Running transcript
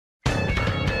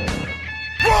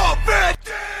Rob Van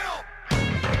Dam!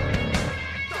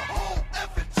 The whole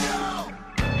effing show!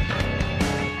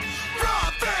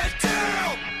 Rob Van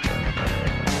Dam!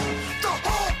 The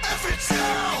whole effing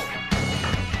show!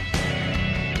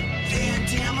 Van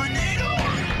Daminator!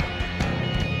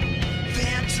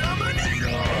 Van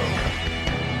Terminator!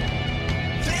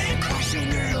 Van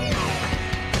Crushinator!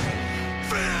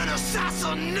 Van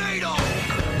Assassinator!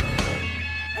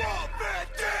 Rob Van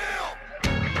Dam!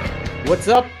 What's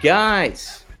up,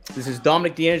 guys? This is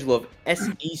Dominic D'Angelo of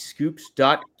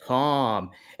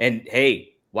SEScoops.com. And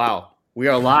hey, wow, we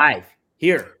are live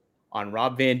here on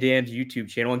Rob Van Dam's YouTube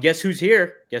channel. And guess who's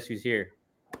here? Guess who's here?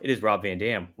 It is Rob Van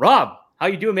Dam. Rob, how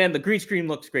you doing, man? The green screen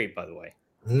looks great, by the way.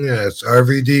 Yeah, it's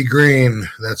RVD green.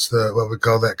 That's what we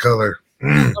call that color.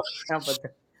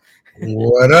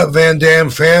 What up, Van Dam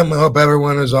fam? I hope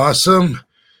everyone is awesome.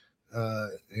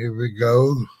 Here we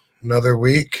go. Another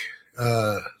week.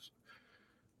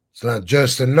 It's not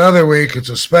just another week. It's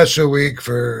a special week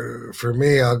for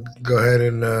me. I'll go ahead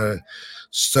and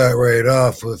start right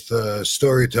off with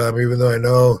story time, even though I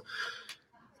know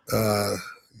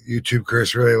YouTube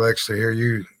Chris really likes to hear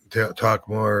you talk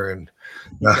more. And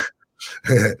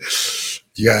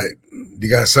you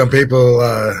got some people.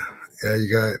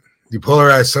 You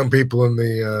polarize some people in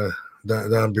the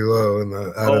down below.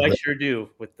 I sure do,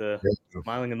 with the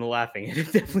smiling and the laughing.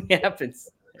 It definitely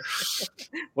happens.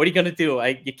 What are you gonna do?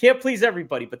 You can't please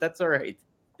everybody, but that's all right.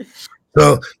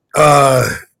 So,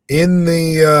 in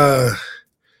the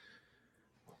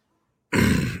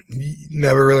you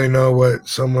never really know what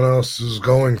someone else is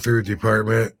going through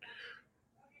department.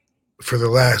 For the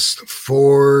last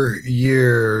 4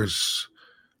 years,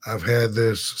 I've had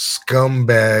this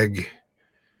scumbag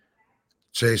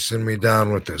chasing me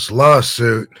down with this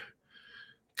lawsuit.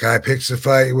 Guy picks a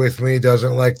fight with me,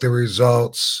 doesn't like the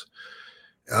results.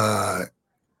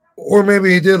 Or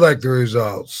maybe he did like the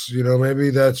results. You know,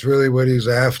 maybe that's really what he's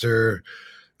after.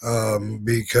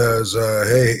 Because,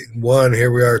 hey, one,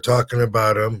 here we are talking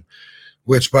about him,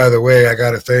 which, by the way, I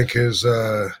got to thank his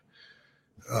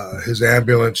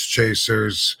ambulance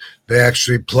chasers. They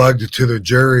actually plugged to the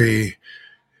jury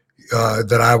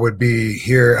that I would be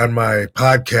here on my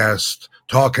podcast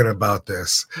talking about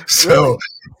this. So, really?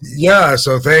 Yeah.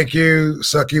 So thank you,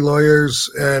 sucky lawyers.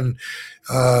 And,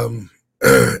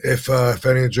 if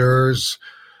any jurors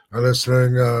are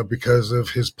listening because of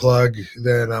his plug,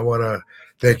 then I want to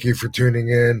thank you for tuning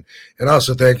in. And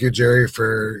also thank you, Jerry,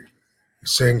 for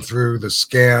seeing through the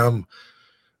scam.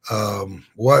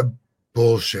 What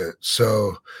bullshit.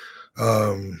 So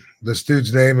this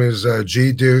dude's name is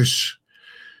G Douche,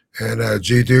 and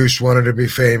G Douche wanted to be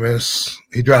famous.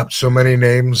 He dropped so many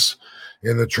names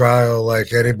in the trial,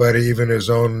 like anybody, even his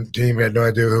own team had no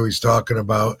idea who he's talking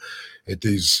about at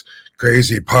these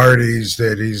crazy parties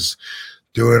that he's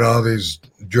doing all these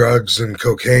drugs and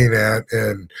cocaine at,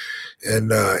 and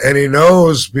he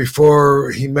knows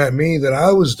before he met me that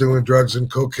I was doing drugs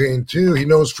and cocaine too. He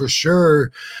knows for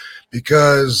sure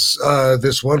because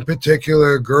this one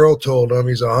particular girl told him.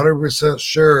 He's 100%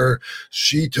 sure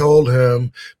she told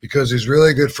him because he's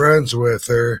really good friends with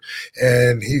her,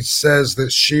 and he says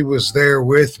that she was there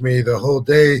with me the whole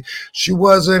day. She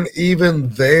wasn't even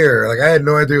there. Like, I had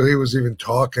no idea who he was even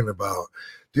talking about.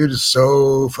 Dude is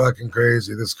so fucking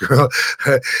crazy. This girl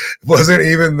wasn't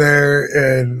even there.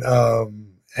 And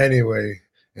anyway,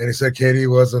 and he said Katie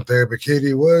wasn't there, but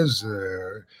Katie was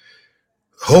there.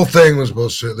 Whole thing was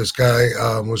bullshit. This guy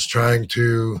was trying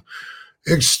to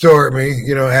extort me,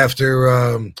 you know, after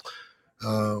a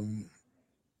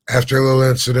little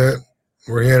incident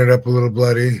where he ended up a little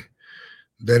bloody.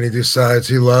 Then he decides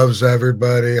he loves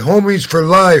everybody. Homies for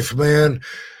life, man.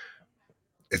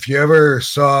 If you ever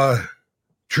saw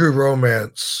True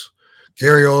Romance,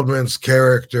 Gary Oldman's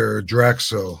character,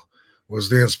 Drexel, was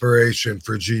the inspiration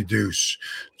for G Douche.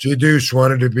 G Douche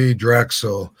wanted to be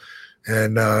Drexel.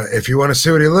 And if you want to see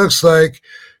what he looks like,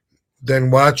 then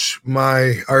watch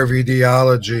my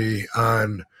RVDology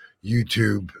on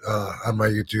YouTube, on my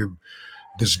YouTube.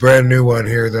 This brand new one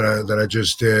here that I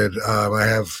just did. I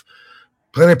have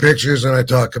plenty of pictures and I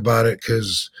talk about it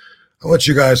because I want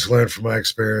you guys to learn from my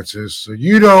experiences so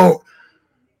you don't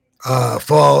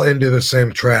fall into the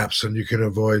same traps and you can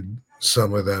avoid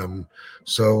some of them.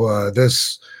 So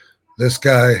this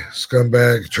guy,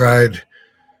 scumbag, tried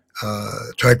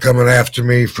coming after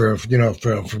me for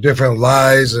different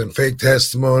lies and fake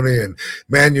testimony and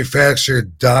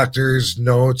manufactured doctors'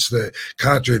 notes that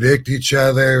contradict each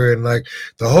other, and like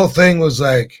the whole thing was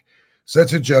like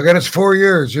such a joke. And it's 4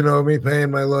 years, me paying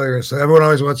my lawyer. So everyone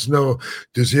always wants to know,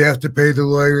 does he have to pay the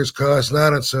lawyer's costs?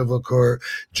 Not in civil court.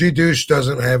 G Douche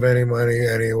doesn't have any money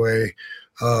anyway.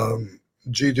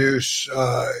 G Douche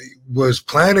was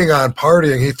planning on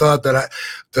partying. He thought that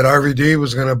RVD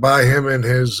was going to buy him and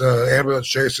his ambulance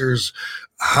chasers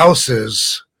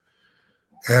houses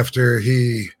after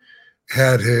he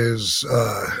had his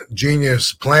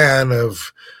genius plan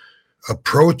of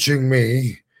approaching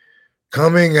me,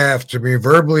 coming after me,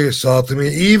 verbally assaulting me,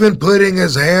 even putting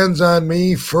his hands on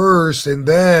me first, and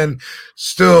then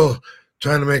still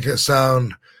trying to make it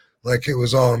sound like it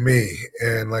was all me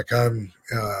and like I'm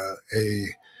a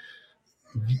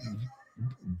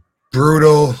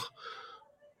brutal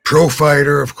pro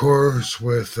fighter, of course,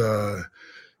 with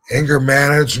anger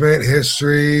management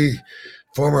history,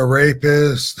 former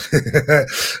rapist.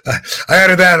 I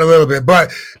added that a little bit,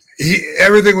 but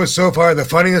everything was so far. The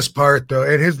funniest part, though,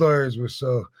 and his lawyers were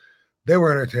they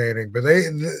were entertaining, but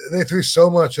they threw so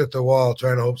much at the wall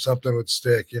trying to hope something would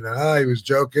stick. He was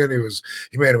joking.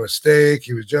 He made a mistake.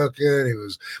 He was joking. He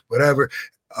was whatever.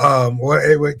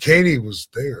 When Katie was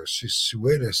there, she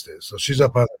witnessed it, so she's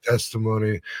up on the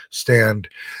testimony stand,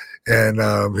 and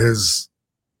his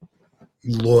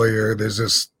lawyer, there's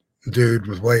this dude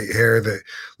with white hair that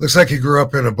looks like he grew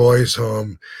up in a boys'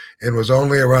 home and was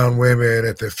only around women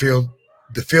at the field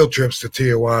trips to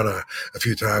Tijuana a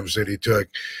few times that he took.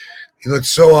 He looked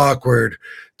so awkward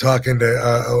talking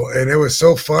to, and it was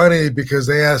so funny because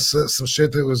they asked some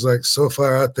shit that was like so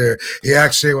far out there. He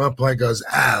actually at one point goes,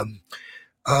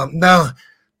 now,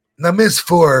 Miss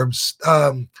Forbes,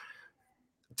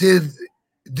 did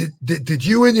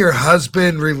you and your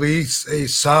husband release a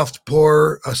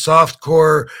softcore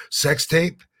sex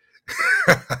tape?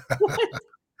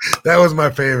 That was my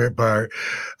favorite part.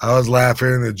 I was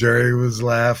laughing. The jury was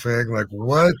laughing. Like,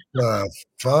 what the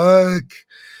fuck?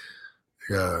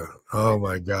 Yeah. Oh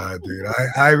my God, dude.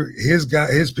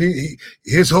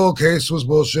 His whole case was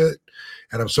bullshit,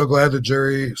 and I'm so glad the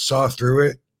jury saw through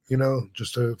it.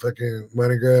 Just a fucking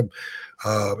money grab.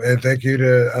 And thank you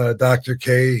to Dr.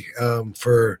 K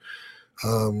for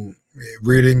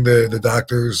reading the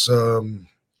doctor's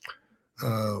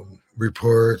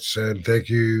reports, and thank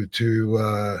you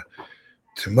to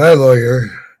my lawyer,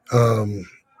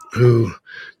 who,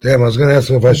 damn, I was gonna ask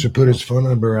him if I should put his phone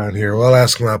number on here. Well, I'll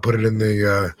ask him. I'll put it in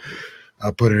the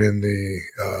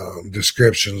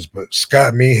descriptions. But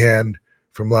Scott Meehan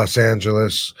from Los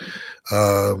Angeles,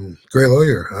 great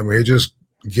lawyer. I mean, he just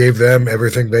gave them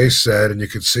everything they said, and you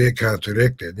could see it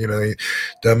contradicted.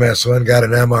 Dumbass one got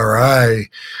an MRI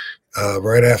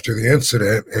right after the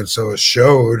incident, and so it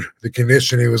showed the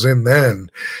condition he was in then.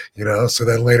 So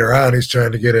then later on, he's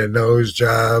trying to get a nose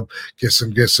job, get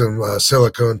some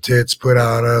silicone tits put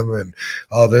on him, and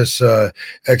all this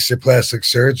extra plastic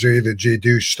surgery that G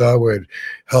Douche thought would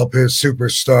help his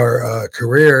superstar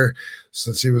career,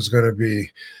 since he was going to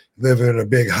be living in a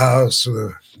big house with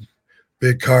a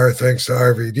big car thanks to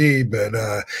RVD. But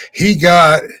he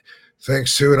got,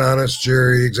 thanks to an honest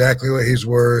jury, exactly what he's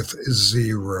worth,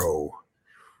 0.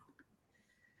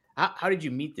 How did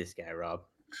you meet this guy, Rob?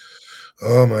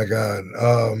 Oh my God.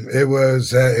 It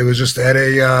was just at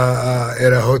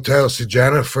a hotel. See,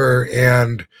 Jennifer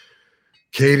and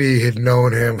Katie had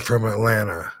known him from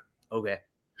Atlanta. Okay.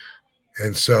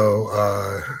 And so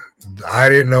I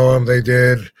didn't know him. They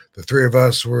did. The three of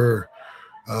us were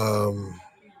going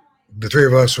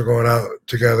out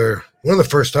together. One of the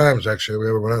first times, actually, we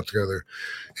ever went out together,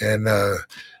 and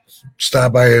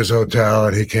stopped by his hotel,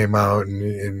 and he came out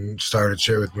and started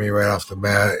shit with me right off the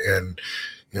bat. And,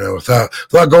 without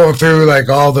going through like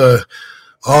all the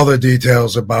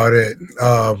details about it,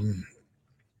 or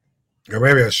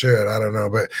maybe I should, I don't know.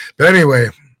 But anyway,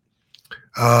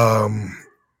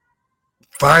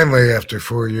 finally, after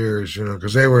 4 years,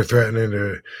 because they were threatening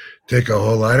to take a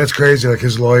whole lot. It's crazy. Like,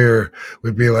 his lawyer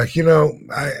would be like,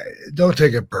 I don't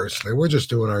take it personally. We're just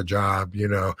doing our job,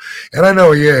 And I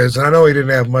know he is, and I know he didn't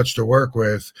have much to work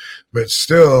with, but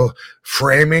still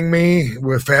framing me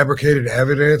with fabricated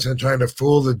evidence and trying to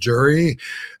fool the jury,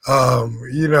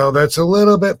 that's a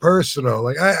little bit personal.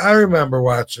 Like, I remember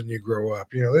watching you grow up.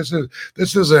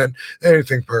 This isn't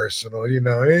anything personal.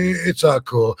 It's all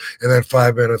cool. And then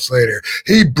 5 minutes later,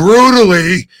 he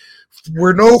brutally,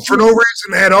 for no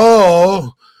reason at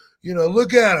all,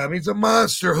 look at him. He's a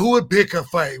monster. Who would pick a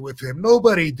fight with him?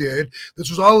 Nobody did. This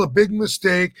was all a big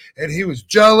mistake, and he was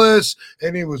jealous,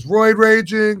 and he was roid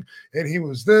raging, and he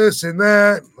was this and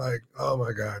that. Like, oh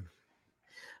my God.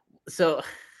 So,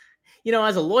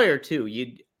 as a lawyer too,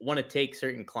 you'd want to take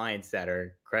certain clients that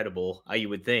are credible. You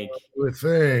would think.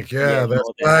 Yeah, that's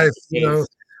why.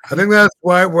 I think that's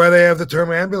why they have the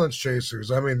term ambulance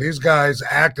chasers. I mean, these guys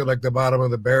acted like the bottom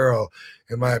of the barrel,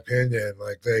 in my opinion.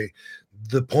 Like,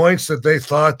 the points that they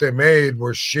thought they made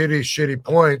were shitty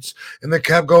points, and they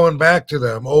kept going back to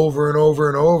them over and over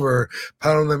and over,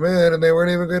 pounding them in, and they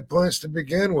weren't even good points to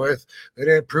begin with. They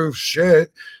didn't prove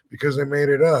shit because they made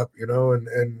it up,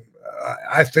 and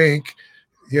I think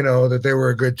that they were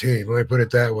a good team. Let me put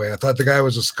it that way. I thought the guy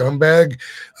was a scumbag,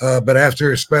 but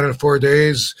after spending 4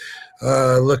 days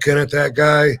looking at that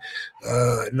guy,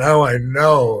 now I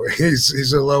know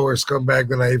he's a lower scumbag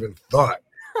than I even thought.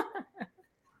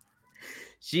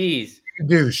 Jeez.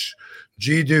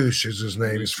 G Douche is his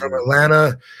name. He's from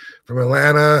Atlanta.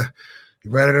 He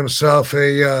rented himself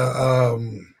a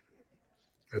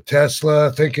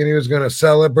Tesla, thinking he was going to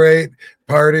celebrate,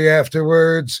 party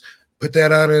afterwards. Put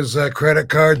that on his credit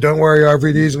card. Don't worry,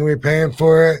 RVD's going to be paying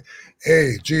for it.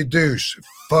 Hey, G Douche,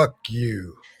 fuck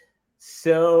you.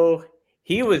 So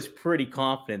he was pretty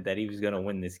confident that he was going to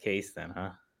win this case then, huh?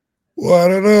 Well, I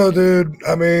don't know, dude.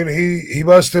 I mean, he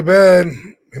must have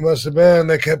been. He must have been.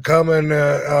 They kept coming.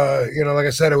 Like I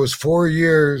said, it was 4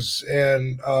 years,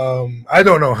 and I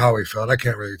don't know how he felt. I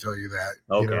can't really tell you that.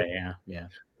 Okay, yeah.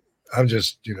 I'm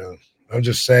just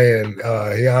saying.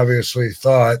 He obviously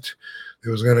thought it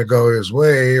was going to go his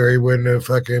way, or he wouldn't have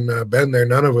fucking been there.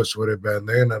 None of us would have been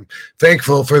there, and I'm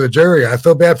thankful for the jury. I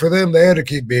feel bad for them. They had to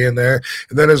keep being there,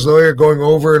 and then his lawyer going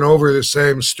over and over the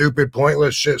same stupid,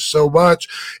 pointless shit so much,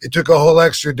 it took a whole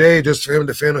extra day just for him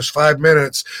to finish 5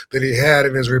 minutes that he had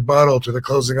in his rebuttal to the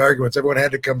closing arguments. Everyone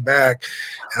had to come back,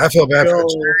 and I feel bad for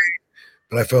the jury,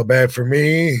 but I felt bad for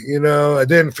me. I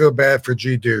didn't feel bad for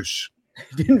G Douche.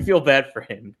 Didn't feel bad for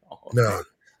him. No.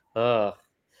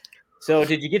 So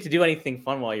did you get to do anything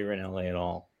fun while you were in LA at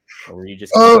all? Or were you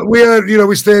just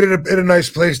we stayed in a nice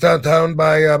place downtown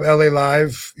by LA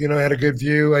Live, had a good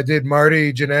view. I did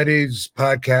Marty Jannetty's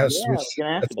podcast.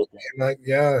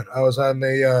 I was on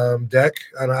the deck,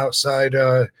 on the outside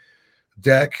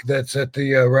deck that's at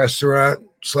the restaurant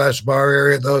 / bar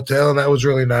area at the hotel, and that was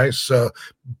really nice.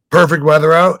 Perfect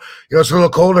weather out. It's a little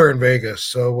colder in Vegas,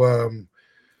 so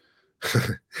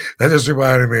that just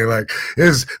reminded me,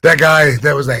 is that guy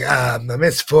that was like,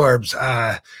 Miss Forbes,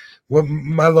 well,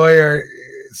 my lawyer,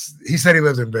 he said he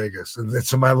lives in Vegas, and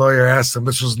so my lawyer asked him,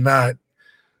 this was not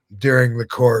during the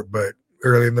court, but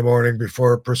early in the morning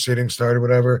before proceedings started,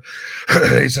 whatever.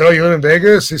 He said, oh, you live in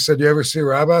Vegas? He said, you ever see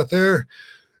Rob out there?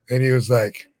 And he was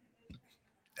like,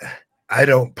 I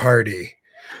don't party.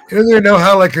 He doesn't even know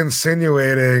how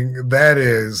insinuating that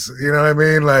is. You know what I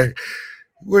mean?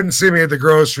 Wouldn't see me at the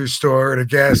grocery or at a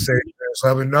gas station or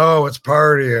something. No, it's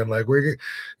partying.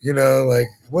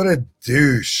 What a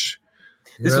douche.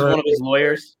 This is one of his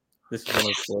lawyers.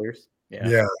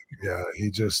 Yeah. Yeah.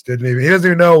 He just he doesn't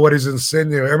even know what he's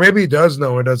insinuating. Or maybe he does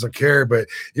know and doesn't care, but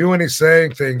even when he's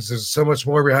saying things, there's so much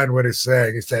more behind what he's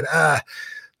saying. He said,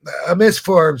 Miss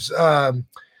Forbes,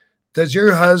 does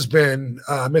your husband,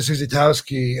 Mrs.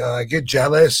 Zitowski, get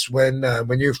jealous when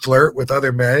you flirt with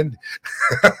other men?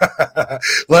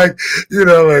 like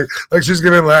she's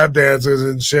giving lap dances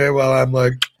and shit while I'm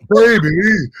like, baby.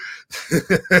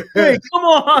 Hey, come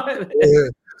on.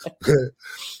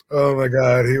 Oh my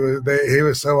God, he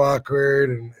was so awkward,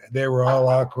 and they were all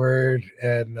awkward,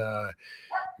 and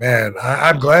man,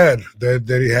 I'm glad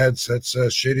that he had such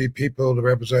shitty people to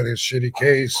represent his shitty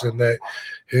case, and that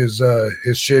his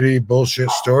shitty bullshit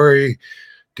story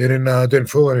didn't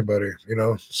fool anybody,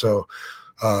 So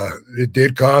it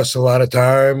did cost a lot of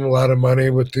time, a lot of money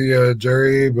with the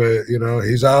jury, but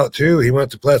he's out too. He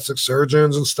went to plastic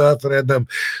surgeons and stuff and had them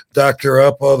doctor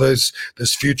up all this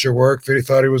future work that he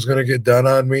thought he was going to get done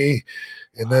on me,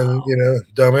 and then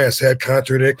dumbass had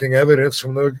contradicting evidence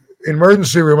from the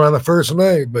emergency room on the first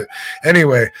night. But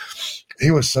anyway,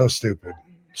 he was so stupid.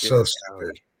 So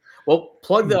stupid. Well,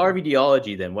 plug the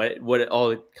RVDology then. What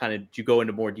all kind of, did you go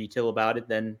into more detail about it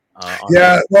then?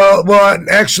 Well,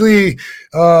 actually,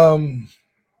 a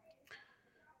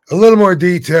little more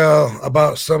detail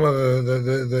about some of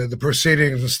the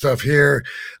proceedings and stuff here.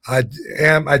 I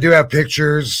do have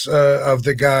pictures of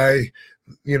the guy,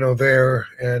 there,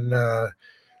 and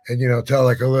tell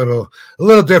a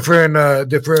little different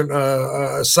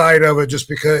side of it, just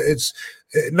because it's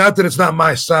not that it's not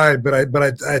my side, but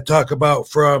I talk about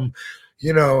from,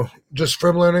 just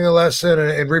from learning a lesson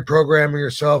and reprogramming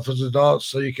yourself as adults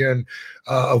so you can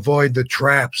avoid the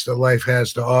traps that life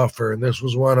has to offer. And this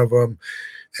was one of them.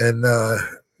 And,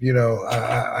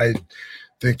 I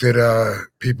think that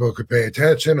people could pay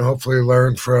attention, hopefully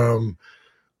learn from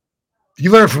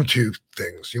two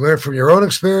things. You learn from your own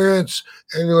experience,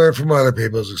 and you learn from other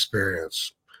people's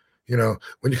experience. When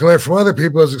you can learn from other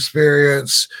people's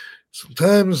experience,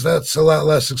 sometimes that's a lot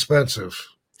less expensive.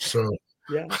 So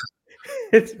yeah,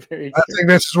 it's very true. I think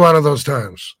this is one of those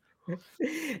times.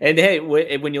 And hey,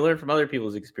 when you learn from other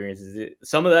people's experiences,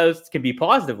 some of those can be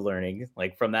positive learning,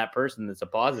 like from that person. That's a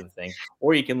positive thing,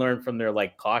 or you can learn from their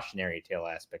like cautionary tale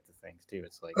aspect of things too.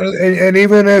 It's like, And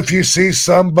even if you see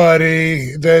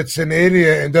somebody that's an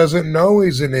idiot and doesn't know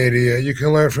he's an idiot, you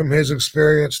can learn from his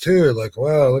experience too. Like,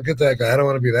 well, look at that guy. I don't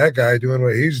want to be that guy doing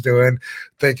what he's doing,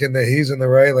 thinking that he's in the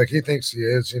right, like he thinks he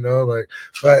is, like,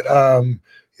 but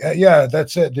yeah,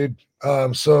 that's it, dude.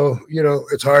 So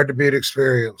it's hard to beat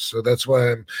experience. So that's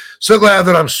why I'm so glad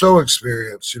that I'm so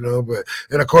experienced, but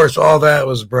and of course all that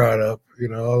was brought up,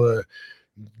 all the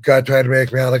guy tried to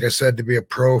make me out, like I said, to be a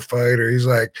pro fighter. He's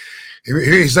like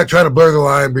trying to blur the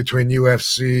line between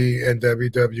UFC and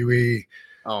WWE.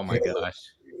 oh my gosh.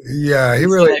 Yeah, he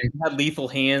Is really like, had lethal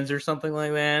hands or something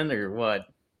like that, or what?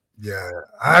 Yeah,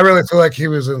 I really feel like he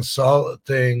was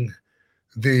insulting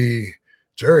the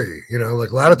jury. Like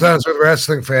a lot of times with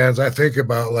wrestling fans, I think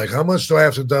about like how much do I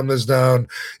have to dumb this down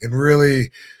and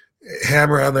really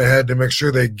hammer on the head to make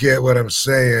sure they get what I'm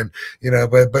saying,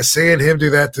 but seeing him do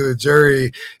that to the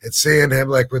jury and seeing him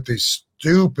like with these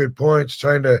stupid points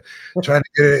trying to get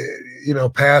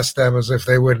it, past them as if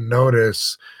they wouldn't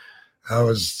notice. I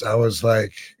was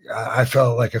like, I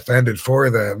felt like offended for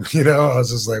them, I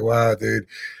was just like, wow, dude,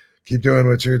 keep doing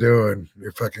what you're doing.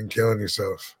 You're fucking killing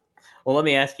yourself. Well, let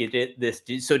me ask you this.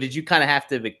 So did you kind of have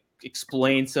to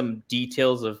explain some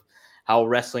details of how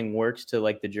wrestling works to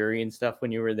like the jury and stuff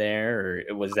when you were there,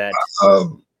 or was that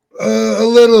a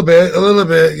little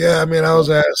bit? Yeah, I mean, I was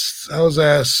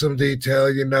asked some detail.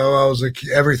 I was like,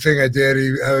 everything I did.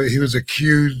 He was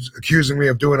accusing me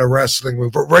of doing a wrestling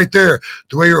move. But right there,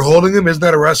 the way you're holding him, isn't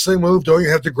that a wrestling move? Don't you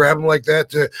have to grab him like that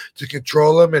to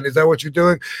control him? And is that what you're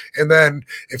doing? And then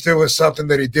if there was something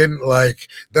that he didn't like,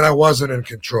 then I wasn't in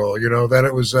control. Then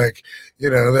it was like,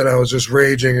 then I was just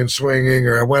raging and swinging,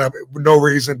 or I went up no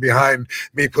reason behind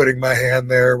me putting my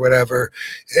hand there or whatever.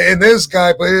 And this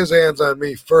guy put his hands on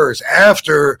me first,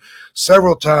 after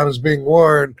several times being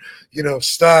warned,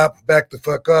 stop, back the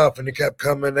fuck up. And he kept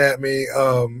coming at me,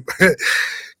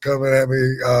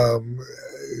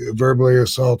 verbally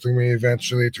assaulting me,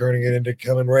 eventually turning it into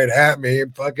coming right at me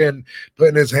and fucking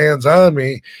putting his hands on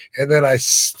me. And then I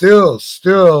still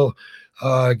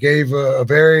gave a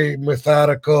very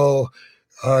methodical,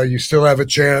 you still have a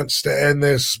chance to end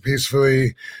this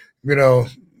peacefully,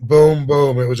 boom,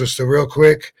 boom. It was just a real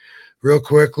quick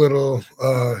little,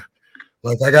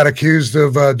 like I got accused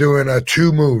of doing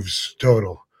 2 moves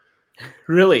total.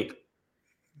 really?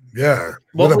 Yeah.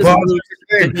 What With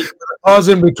a pause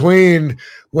in between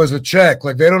was a check.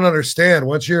 Like they don't understand.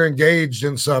 Once you're engaged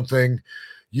in something,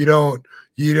 you don't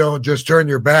just turn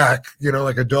your back,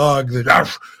 like a dog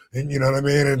that, and you know what I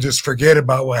mean, and just forget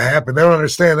about what happened. They don't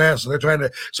understand that,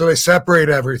 so they separate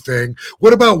everything.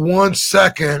 What about 1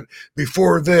 second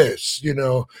before this,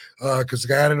 because the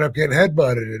guy ended up getting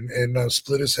headbutted and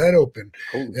split his head open.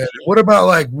 And what about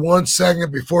like 1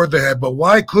 second before the head? But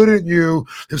why couldn't you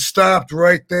have stopped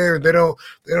right there? They don't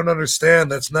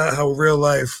understand. That's not how real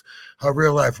life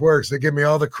works. They give me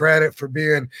all the credit for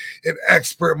being an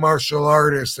expert martial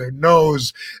artist that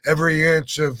knows every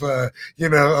inch of,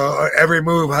 every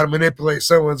move, how to manipulate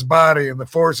someone's body and the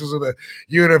forces of the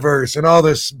universe and all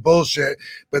this bullshit.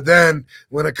 But then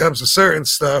when it comes to certain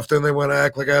stuff, then they want to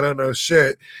act like I don't know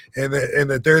shit, and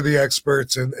that they're the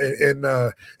experts in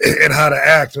how to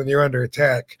act when you're under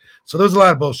attack. So there's a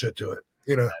lot of bullshit to it,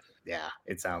 Yeah,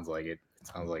 it sounds like it.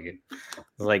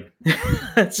 Like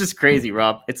it's just crazy,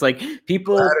 Rob. It's like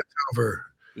people. Glad it's over.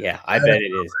 Yeah, I bet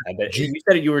it is. I bet you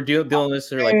said you were doing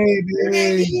this, or like,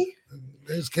 hey,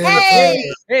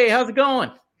 how's it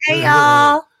going? Hey,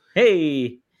 y'all.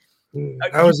 Hey,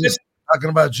 I was just talking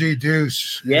about G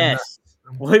Deuce. Yes.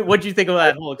 What'd you think of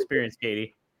that whole experience,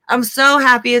 Katie? I'm so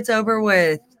happy it's over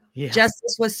with. Yeah.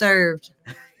 Justice was served.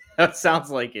 That sounds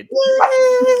like it.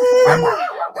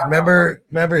 Remember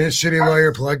his shitty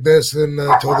lawyer plugged this and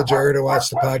told the jury to watch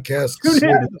the podcast.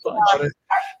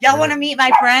 Y'all want to meet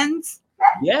my friends?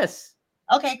 Yes.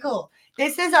 Okay, cool.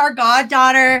 This is our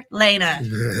goddaughter, Lena.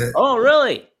 Oh,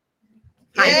 really?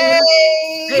 Hi.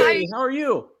 Hey, how are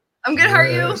you? I'm good. How are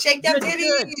you? Shake that Good, titty.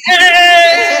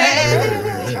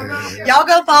 good. Y'all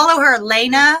go follow her,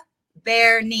 Lena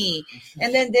Bare Knee.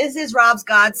 And then this is Rob's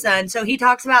godson. So he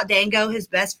talks about Dango, his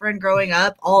best friend growing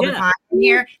up, all the time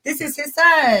here. This is his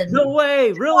son. No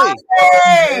way, really?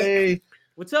 Hey.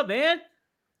 What's up, man?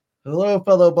 Hello,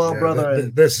 fellow ball brother.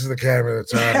 This is the camera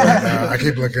that's on right now. I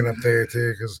keep looking up there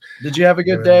too. Did you have a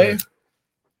good day?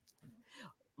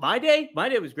 My day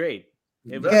was great.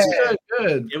 It was That's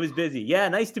good. It was busy. Yeah,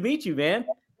 nice to meet you, man.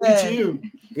 Me too.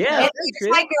 Yeah. It's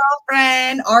my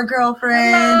girlfriend, our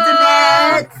girlfriend,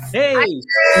 Annette. Hey.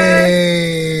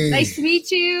 Hey. Nice to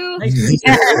meet you. Nice to meet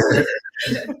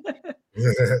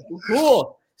you.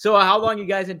 Cool. So how long you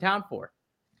guys in town for?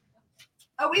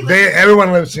 Oh, we live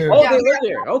Everyone lives here. Oh, they live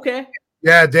there. Okay.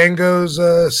 Yeah, Dango's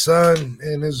son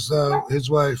and his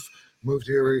wife moved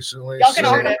here recently. Y'all can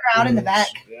so- hear the crowd in the back.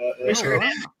 Oh, wow.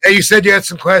 Hey, you said you had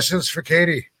some questions for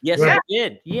Katie. Yes, Yeah. I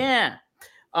did. Yeah.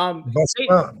 Bust Hey,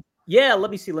 them out. yeah, let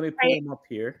me see. Let me pull them up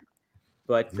here.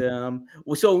 But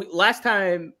well, so last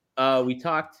time we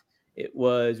talked,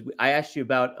 I asked you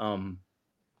about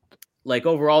like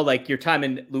overall, like your time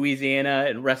in Louisiana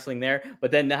and wrestling there, but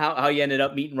then how you ended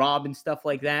up meeting Rob and stuff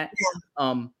like that.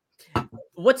 Yeah.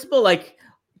 What's the like?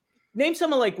 Name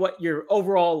some of like what your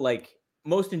overall like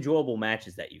most enjoyable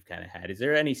matches that you've kind of had. Is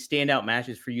there any standout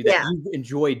matches for you that you've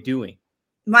enjoyed doing?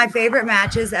 My favorite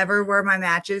matches ever were my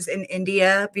matches in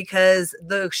India because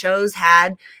the shows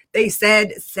they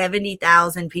said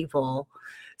 70,000 people.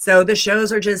 So the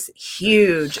shows are just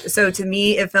huge. So to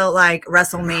me, it felt like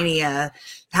WrestleMania,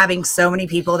 having so many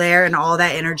people there and all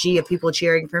that energy of people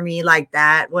cheering for me. Like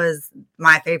that was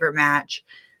my favorite match.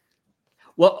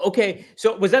 Well, okay.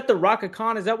 So was that the Rock of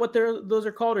Con? Is that what those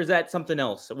are called, or is that something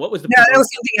else? What was the? No, it was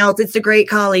something else. It's the Great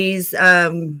Khali's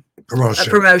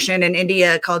promotion in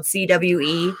India called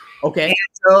CWE. Okay. And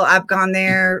so I've gone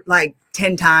there like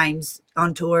 10 times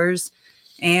on tours,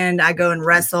 and I go and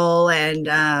wrestle, and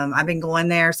I've been going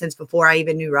there since before I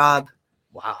even knew Rob.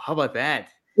 Wow, how about that?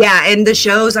 Yeah, and the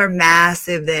shows are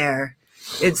massive there.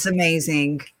 It's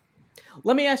amazing.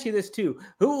 Let me ask you this too.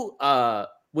 Who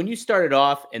when you started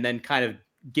off and then kind of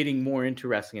getting more into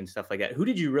wrestling and stuff like that, who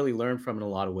did you really learn from in a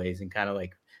lot of ways and kind of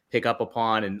like pick up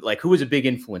upon, and like who was a big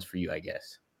influence for you, I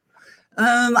guess?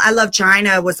 I love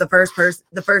China was the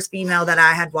first female that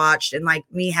I had watched, and like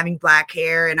me having black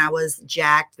hair, and I was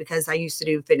jacked because I used to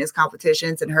do fitness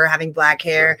competitions, and her having black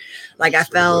hair, like I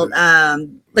felt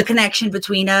the connection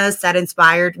between us that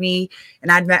inspired me.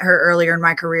 And I'd met her earlier in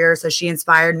my career, so she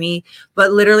inspired me.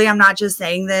 But literally, I'm not just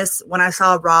saying this. When I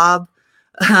saw Rob,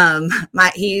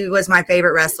 he was my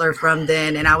favorite wrestler from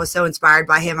then, and I was so inspired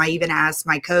by him. I even asked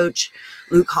my coach,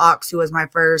 Luke Hawks, who was my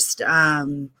first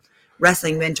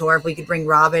wrestling mentor, if we could bring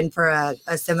Rob in for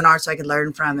a seminar so I could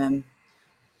learn from him.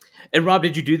 And Rob,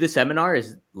 did you do the seminar?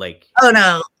 Is like, oh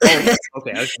no.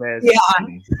 Okay, I was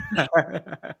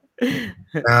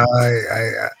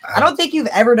I don't think you've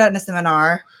ever done a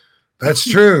seminar. That's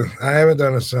true. I haven't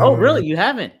done a seminar. Oh, really? You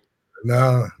haven't?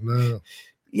 No.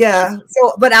 Yeah.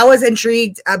 So, but I was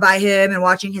intrigued by him and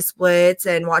watching his splits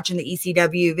and watching the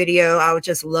ECW video. I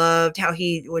just loved how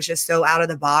he was just so out of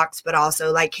the box, but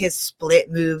also like his split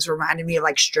moves reminded me of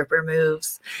like stripper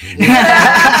moves.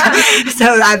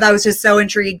 So I was just so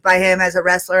intrigued by him as a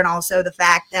wrestler, and also the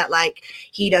fact that like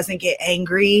he doesn't get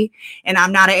angry, and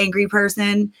I'm not an angry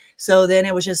person. So then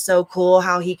it was just so cool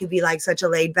how he could be like such a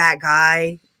laid back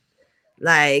guy,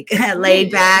 like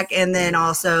laid back, and then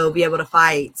also be able to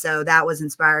fight. So that was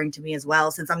inspiring to me as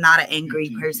well, since I'm not an angry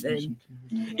person.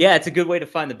 Yeah, it's a good way to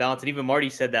find the balance. And even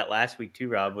Marty said that last week too,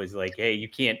 Rob, was like, hey, you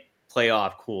can't play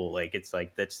off cool. Like it's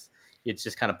like it's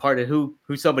just kind of part of who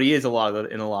somebody is in a lot of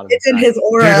it's in his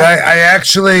aura. Dude, I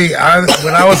actually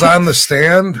when I was on the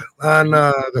stand on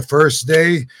the first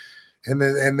day,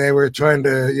 and they were trying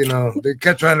to, they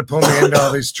kept trying to pull me into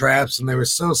all these traps, and they were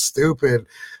so stupid.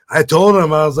 I told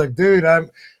him, I was like, dude, are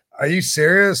you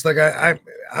serious? Like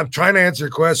I'm trying to answer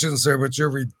questions, sir, but you're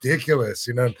ridiculous.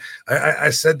 I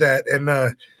said that. And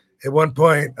at one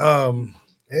point,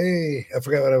 hey, I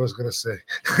forgot what I was going to say.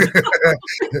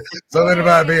 Something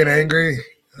about being angry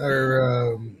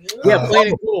or,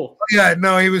 playing it cool. Yeah,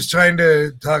 no, he was trying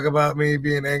to talk about me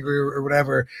being angry or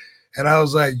whatever. And I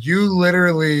was like, you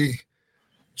literally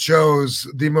chose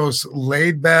the most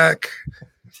laid back,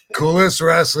 coolest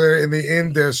wrestler in the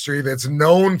industry that's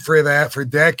known for that for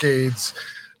decades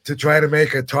to try to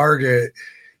make a target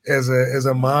as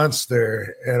a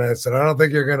monster. And I said, I don't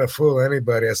think you're going to fool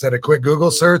anybody. I said, a quick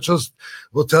Google search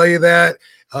will tell you that.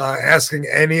 Asking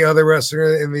any other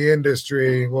wrestler in the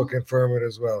industry will confirm it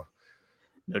as well.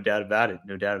 No doubt about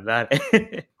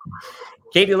it.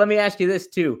 Katie, let me ask you this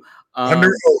too.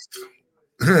 Under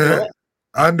oath.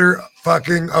 Under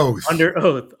fucking oath. Under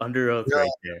oath Yeah. right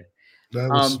there. That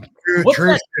was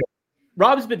true.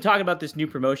 Rob's been talking about this new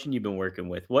promotion you've been working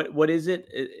with. What is it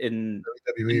in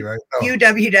WWE, right?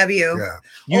 UWW.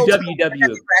 Yeah.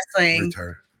 UWW Wrestling.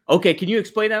 Return. Okay, can you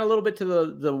explain that a little bit to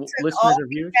the listeners or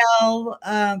viewers?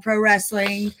 Pro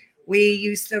wrestling.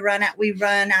 We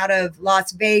run out of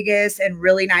Las Vegas and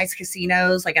really nice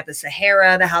casinos, like at the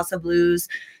Sahara, the House of Blues.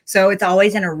 So it's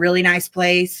always in a really nice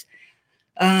place.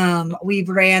 We've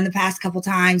ran the past couple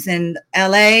times in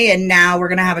LA, and now we're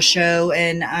gonna have a show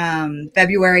in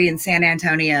February in San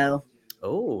Antonio.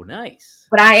 Oh, nice.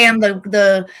 But I am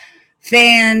the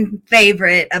fan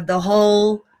favorite of the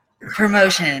whole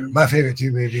promotion. My favorite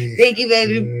too, baby. Thank you,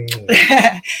 baby.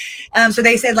 So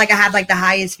they said like I had like the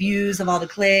highest views of all the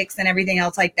clicks and everything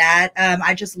else like that.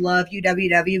 I just love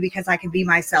UWW because I can be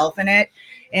myself in it,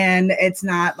 and it's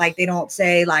not like they don't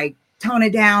say like tone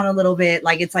it down a little bit.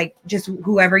 Like it's like just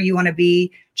whoever you want to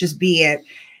be, just be it.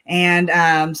 And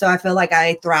so I feel like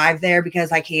I thrive there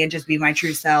because I can just be my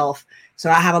true self. So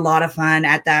I have a lot of fun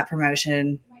at that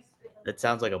promotion. That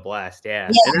sounds like a blast. Yeah.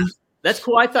 Yeah. That's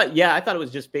cool. I thought it was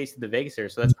just based in the Vegas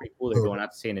area. So that's pretty cool. They're going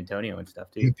out to San Antonio and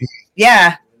stuff too.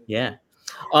 Yeah. Yeah.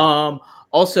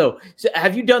 Also, so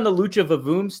have you done the Lucha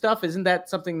Vavoom stuff? Isn't that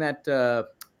something that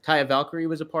Taya Valkyrie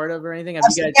was a part of or anything? Have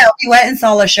you guys? Yeah, we went and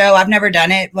saw a show. I've never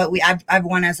done it, but I've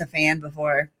won as a fan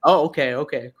before. Oh, okay.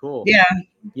 Okay, cool. Yeah.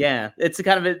 Yeah. It's a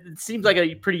kind of it seems like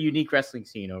a pretty unique wrestling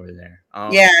scene over there.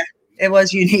 Yeah, it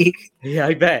was unique. Yeah,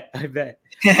 I bet.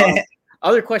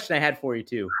 Other question I had for you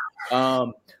too.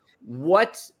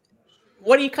 What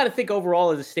do you kind of think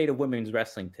overall is the state of women's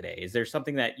wrestling today? Is there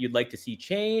something that you'd like to see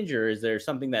change, or is there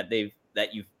something that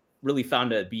you've really found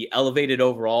to be elevated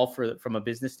overall from a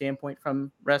business standpoint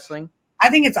from wrestling? I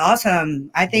think it's awesome.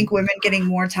 I think women getting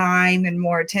more time and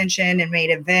more attention and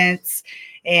main events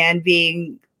and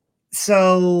being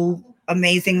so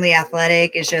amazingly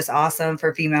athletic is just awesome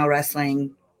for female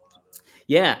wrestling.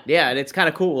 Yeah, and it's kind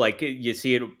of cool. Like you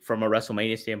see it from a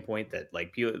WrestleMania standpoint that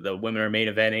like the women are main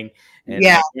eventing, and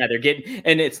they're getting,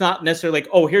 and it's not necessarily like,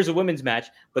 oh, here's a women's match,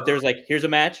 but there's like here's a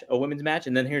women's match,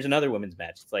 and then here's another women's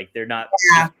match. It's like they're not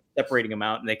separating them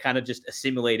out, and they kind of just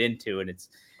assimilate into, and it's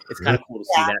kind of cool to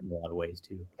see that in a lot of ways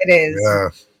too. It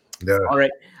is. Yeah. All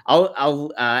right,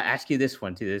 I'll ask you this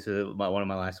one too. This is one of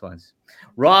my last ones.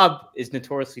 Rob is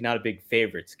notoriously not a big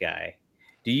favorites guy.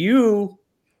 Do you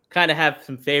kind of have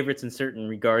some favorites in certain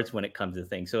regards when it comes to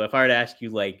things? So if I were to ask you,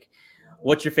 like,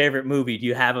 what's your favorite movie? Do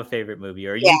you have a favorite movie?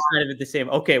 Or are you kind of at the same?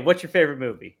 Okay, what's your favorite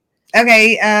movie?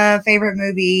 Okay, favorite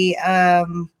movie,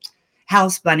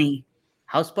 House Bunny.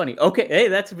 House Bunny. Okay, hey,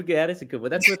 that is a good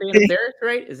one. That's with Anna Faris,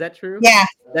 right? Is that true? Yeah.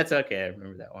 That's okay. I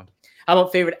remember that one. How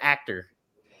about favorite actor?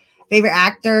 Favorite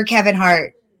actor, Kevin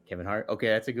Hart. Kevin Hart. Okay,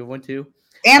 that's a good one too.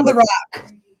 And The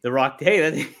Rock. The Rock.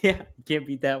 Hey, you can't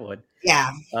beat that one.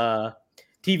 Yeah.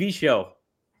 TV show.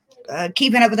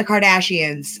 Keeping Up with the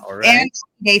Kardashians. All right. And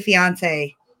 90 Day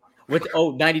Fiance.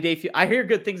 90 Day I hear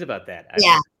good things about that.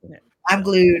 I'm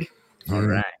glued. All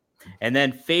right. And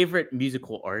then favorite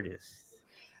musical artist.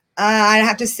 I'd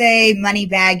have to say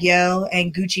Moneybagg Yo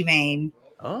and Gucci Mane.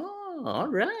 Oh, all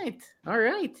right.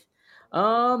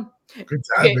 Good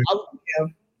time,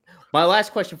 My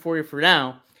last question for you for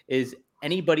now is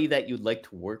anybody that you'd like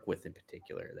to work with in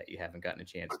particular that you haven't gotten a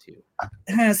chance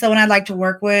to? Someone I'd like to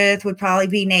work with would probably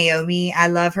be Naomi. I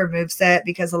love her moveset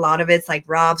because a lot of it's like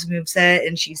Rob's moveset,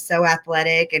 and she's so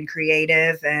athletic and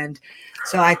creative. And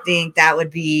so I think that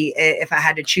would be, if I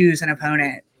had to choose an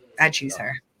opponent, I'd choose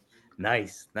her.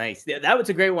 Nice. Yeah, that was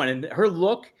a great one. And her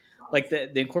look, like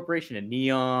the incorporation of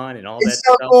neon and all it's that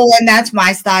so stuff. Cool. And that's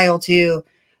my style too.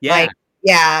 Yeah.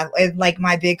 Like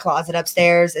my big closet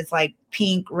upstairs, it's like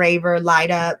pink raver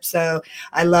light up. So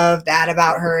I love that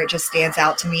about her. It just stands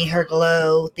out to me, her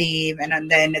glow theme. And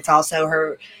then it's also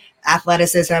her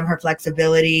athleticism, her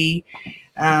flexibility.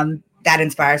 That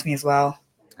inspires me as well.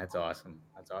 That's awesome.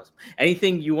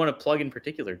 Anything you want to plug in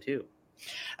particular too?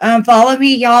 Follow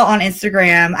me, y'all, on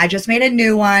Instagram. I just made a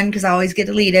new one because I always get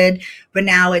deleted, but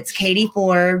now it's Katie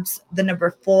Forbes, the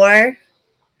number 4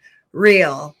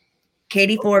 real.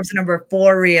 Katie Forbes, number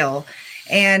 4 real.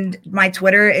 And my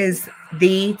Twitter is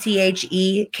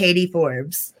THE Katie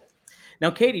Forbes.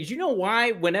 Now, Katie, did you know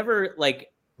why whenever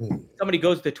like somebody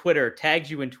goes to Twitter,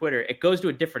 tags you in Twitter, it goes to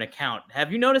a different account?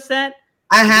 Have you noticed that?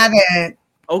 I haven't.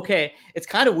 Okay. It's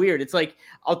kind of weird. It's like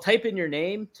I'll type in your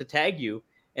name to tag you,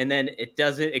 and then it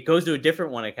goes to a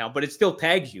different one account, but it still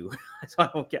tags you. So I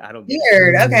don't get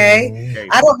weird. Okay.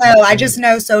 I don't know. I just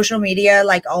know social media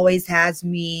like always has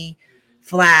me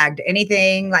flagged.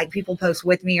 Anything like people post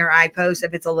with me or I post,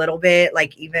 if it's a little bit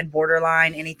like even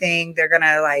borderline anything, they're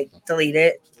gonna like delete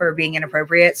it for being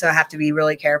inappropriate. So I have to be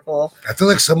really careful. I feel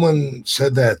like someone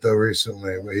said that though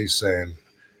recently, what he's saying.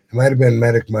 It might have been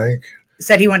Medic Mike.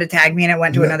 Said he wanted to tag me and it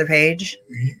went to another page.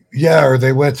 Yeah, or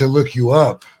they went to look you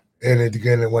up. And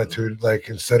it went to like,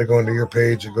 instead of going to your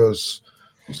page, it goes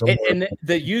somewhere. And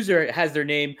the user has their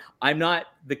name. I'm not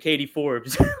the Katie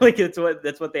Forbes. Like that's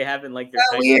what they have in like their.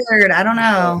 So weird. I don't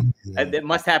know. And it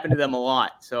must happen to them a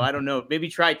lot. So I don't know. Maybe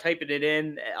try typing it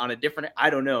in on a different.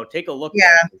 I don't know. Take a look.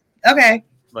 Yeah. Okay.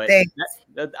 But Thanks.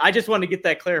 I just wanted to get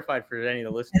that clarified for any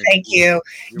of the listeners. Thank you.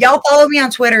 You're Y'all welcome. follow me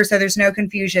on Twitter so there's no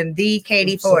confusion. The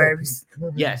Katie Forbes.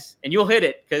 Yes, and you'll hit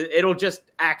it because it'll just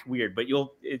act weird, but you're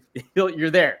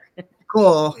there.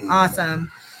 Cool. Awesome.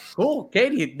 Cool,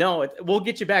 Katie. No, we'll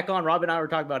get you back on. Rob and I were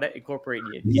talking about incorporating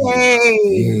you.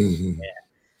 Yay.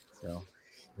 So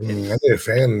I need a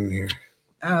fan in here.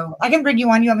 Oh, I can bring you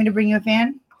one. You want me to bring you a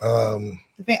fan? Um,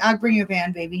 I'll bring you a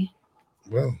fan, baby.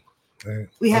 well,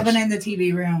 We have one in the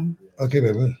TV room. okay,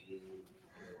 baby.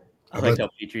 I like how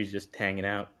Petrie's just hanging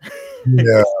out.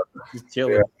 Yeah, Just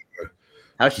chilling.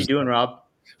 How's she doing, Rob?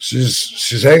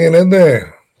 she's hanging in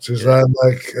there. She's on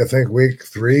I think week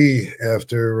 3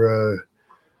 after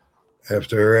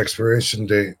her expiration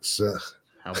date. So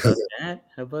How about that?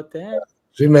 How about that?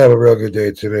 she didn't have a real good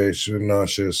day today. She was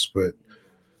nauseous, but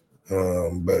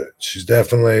she's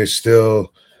definitely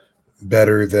still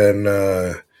better than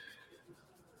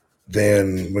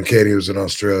when Katie was in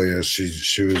Australia.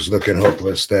 She was looking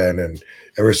hopeless then, and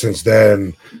ever since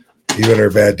then, even her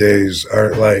bad days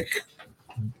aren't like.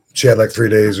 She had 3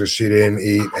 days where she didn't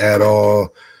eat at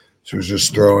all. She was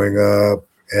just throwing up,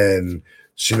 and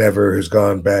she never has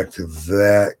gone back to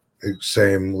that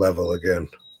same level again.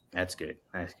 That's good.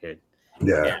 That's good.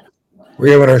 Yeah. We're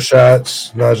giving her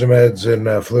shots, nausea meds,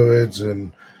 and fluids,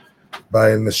 and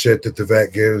buying the shit that the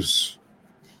vet gives.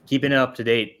 Keeping it up to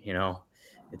date,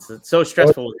 It's so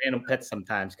stressful with animal pets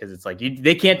sometimes because it's like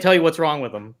they can't tell you what's wrong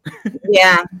with them.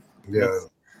 Yeah. Yeah.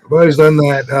 I've always done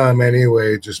that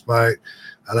anyway.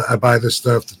 I buy the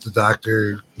stuff that the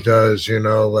doctor does,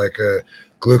 like a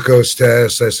glucose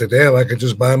test. I said, damn, I could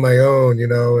just buy my own,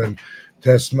 and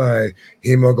test my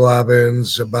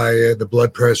hemoglobins, buy the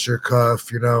blood pressure cuff,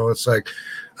 It's like,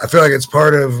 I feel like it's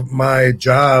part of my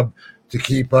job to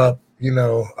keep up,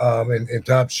 in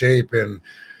top shape. And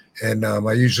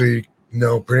I usually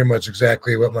know pretty much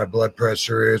exactly what my blood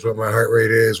pressure is, what my heart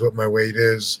rate is, what my weight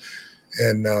is.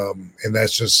 And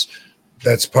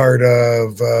that's part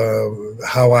of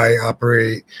how I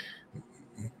operate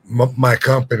my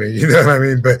company. You know what I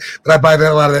mean? But I buy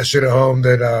a lot of that shit at home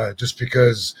that just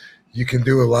because you can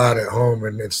do a lot at home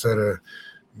and instead of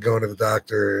going to the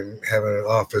doctor and having an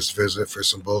office visit for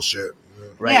some bullshit.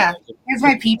 Right. Yeah. Here's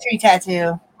my Petrie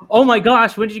tattoo. Oh my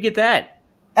gosh, when did you get that?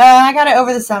 I got it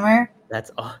over the summer.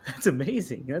 That's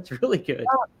amazing. That's really good.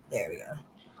 Oh, there we go.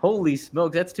 Holy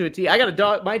smokes, that's to a T. I got a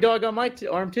dog, my dog on my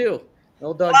arm too.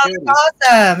 Old dog Oh, Jody. that's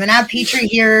awesome. And I have Petrie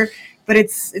here, but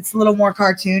it's a little more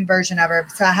cartoon version of her.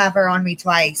 So I have her on me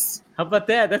twice. How about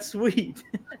that? That's sweet.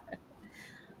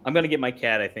 I'm gonna get my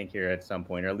cat, I think, here at some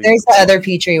point. Or at least There's the other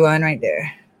Petrie one right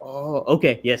there. Oh,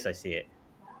 okay. Yes, I see it.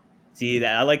 See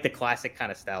that? I like the classic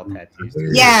kind of style tattoos.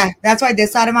 Yeah, that's why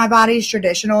this side of my body is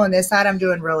traditional, and this side I'm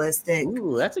doing realistic.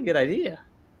 Ooh, that's a good idea.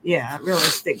 Yeah,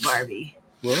 realistic Barbie.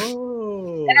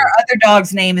 Whoa. And our other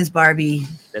dog's name is Barbie.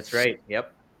 That's right.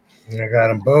 Yep. And I got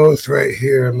them both right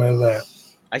here in my lap.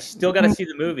 I still got to see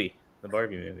the movie, the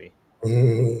Barbie movie.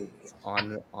 Mm. It's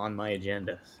on my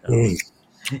agenda. So.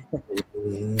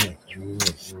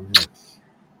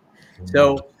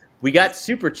 So we got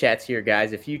super chats here,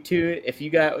 guys. If you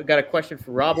got a question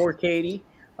for Rob or Katie,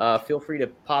 feel free to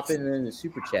pop in the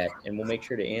super chat, and we'll make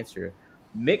sure to answer.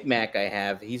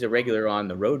 Micmac, he's a regular on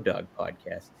the Road Dog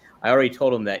podcast. I already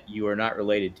told him that you are not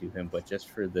related to him, but just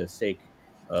for the sake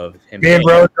of him, me and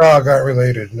Road Dog aren't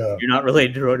related. No, you're not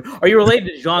related to Road. Are you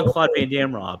related to Jean-Claude Van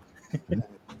Damme, Rob?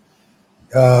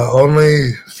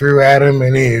 Only through Adam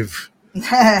and Eve.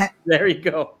 There you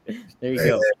go. There you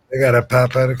go. They got a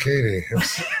pop out of Katie.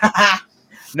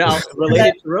 Now,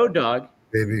 related to Road Dog,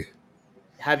 Baby.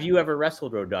 have you ever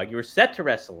wrestled Road Dog? You were set to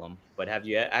wrestle him, but have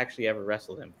you actually ever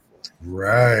wrestled him before?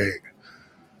 Right.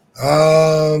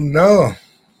 No.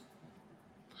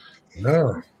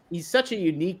 He's such a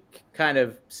unique kind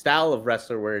of style of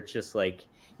wrestler where it's just like,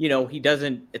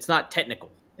 it's not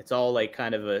technical. It's all like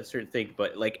kind of a certain thing,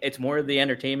 but like it's more of the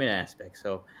entertainment aspect.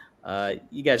 So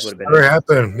you guys would have been. Never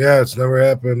happened. Yeah, it's never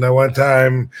happened. That one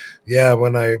time, yeah,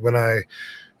 when I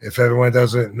if everyone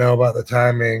doesn't know about the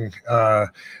timing, I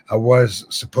was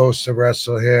supposed to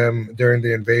wrestle him during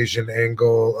the Invasion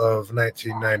angle of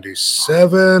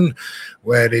 1997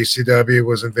 when ECW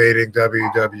was invading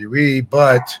WWE,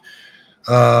 but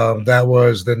that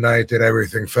was the night that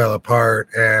everything fell apart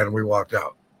and we walked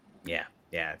out.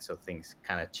 Yeah. So things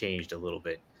kind of changed a little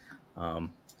bit.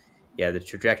 The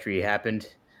trajectory happened.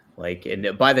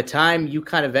 And by the time you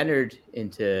kind of entered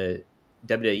into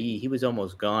WWE, he was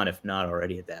almost gone, if not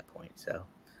already at that point. So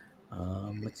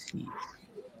let's see.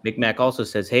 Micmac also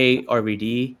says, "Hey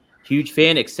RVD, huge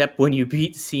fan, except when you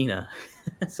beat Cena."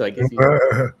 So I guess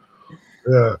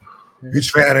Yeah.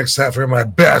 Huge fan, except for my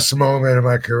best moment in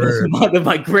my career.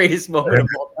 My greatest moment of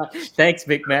all time. Thanks,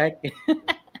 Big Mac.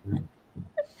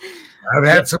 I've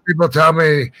had some people tell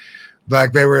me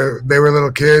like they were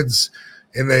little kids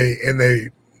and they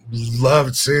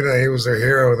loved Cena. He was their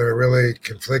hero. They were really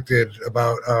conflicted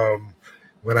about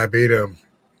when I beat him.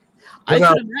 I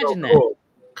could imagine that.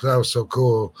 Because I was so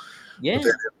cool. Yeah. But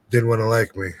they didn't want to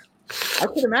like me. I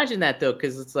could imagine that though,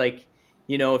 because it's like,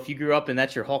 you know, if you grew up and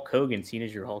that's your Hulk Hogan,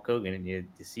 Cena's your Hulk Hogan, and you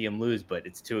see him lose, but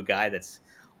it's to a guy that's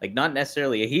like not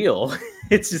necessarily a heel.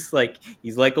 It's just like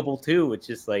he's likable too. It's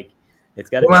just like it's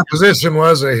got to my position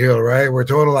was a heel, right? We're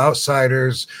total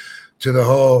outsiders to the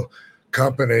whole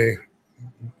company.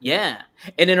 Yeah.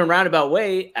 And in a roundabout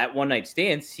way, at One Night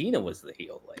Stand, Cena was the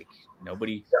heel. Like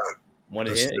nobody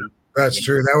wanted him. That's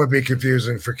true. That would be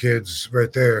confusing for kids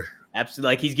right there.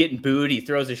 Absolutely. Like he's getting booed. He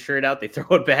throws his shirt out. They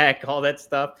throw it back. All that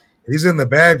stuff. He's in the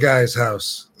bad guy's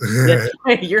house. That's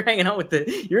right. You're hanging out with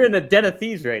you're in the den of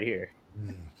thieves right here.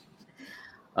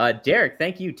 Derek,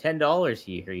 thank you. $10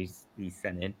 here. He's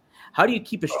sent in. How do you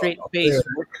keep a straight face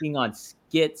working on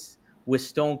skits with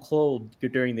Stone Cold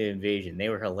during the invasion? They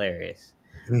were hilarious.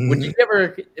 Would you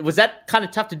ever? Was that kind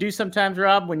of tough to do sometimes,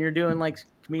 Rob, when you're doing like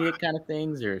comedic kind of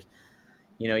things, or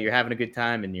you know, you're having a good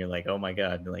time and you're like, oh my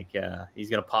god, like he's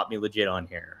gonna pop me legit on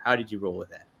here. How did you roll with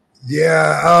that?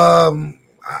 Yeah,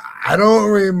 I don't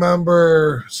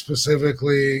remember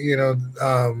specifically, you know,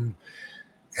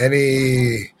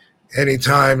 any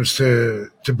times to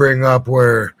bring up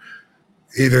where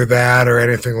either that or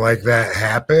anything like that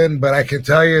happened. But I can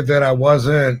tell you that I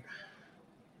wasn't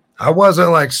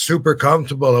like super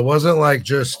comfortable. It wasn't like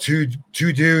just two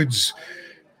dudes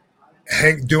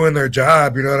doing their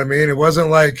job. You know what I mean? It wasn't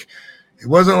like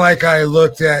I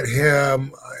looked at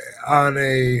him on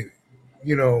a,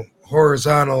 you know,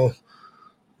 horizontal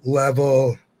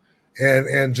level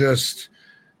and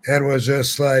was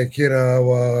just like, you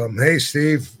know, hey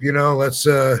Steve, you know, let's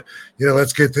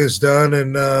get this done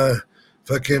and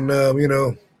you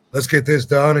know, let's get this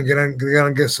done and get on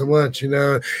and get some lunch, you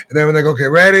know. And then when they go, okay,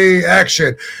 ready,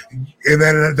 action,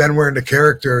 and then we're into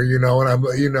character, you know. And I'm,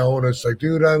 you know, and it's like,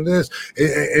 dude, I'm this.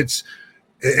 It's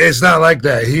not like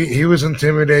that. He was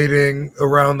intimidating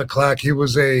around the clock. He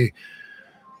was a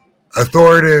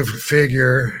authoritative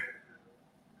figure,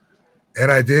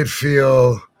 and I did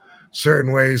feel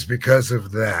certain ways because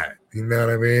of that. You know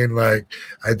what I mean? Like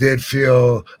I did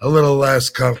feel a little less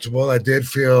comfortable. I did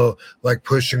feel like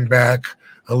pushing back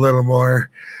a little more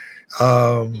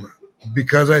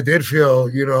because I did feel,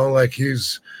 you know, like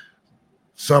he's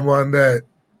someone that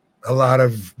a lot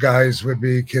of guys would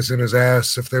be kissing his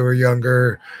ass if they were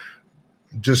younger,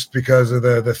 just because of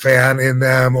the fan in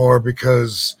them, or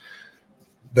because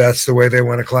that's the way they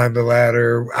want to climb the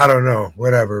ladder. I don't know,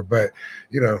 whatever. But,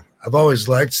 you know, I've always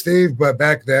liked Steve, but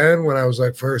back then when I was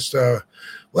like first, I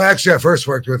first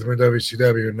worked with him in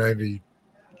WCW in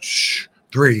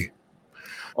 93.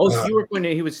 Oh, so you worked when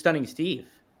he was Stunning Steve.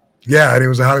 Yeah, and he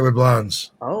was a Hollywood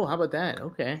Blondes. Oh, how about that?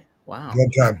 Okay. Wow.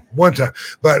 One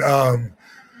time.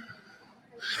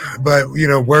 But you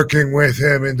know, working with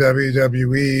him in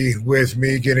WWE, with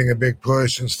me getting a big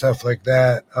push and stuff like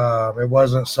that, it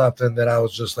wasn't something that I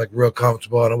was just like real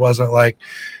comfortable, and it wasn't like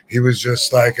he was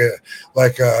just like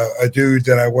a dude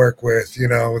that I work with, you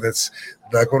know, that's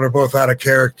like when we're both out of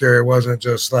character. It wasn't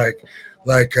just like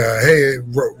hey,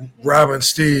 Rob and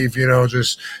Steve, you know,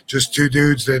 just two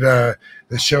dudes that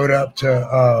showed up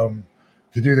to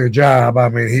do their job. I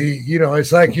mean, you know,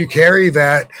 it's like you carry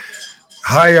that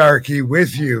hierarchy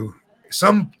with you,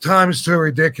 sometimes to a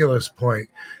ridiculous point.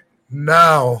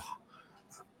 Now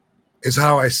is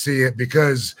how I see it,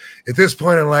 because at this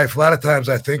point in life, a lot of times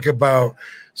I think about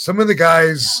some of the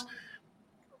guys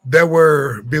that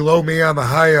were below me on the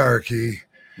hierarchy.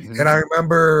 And I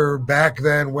remember back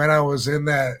then when I was in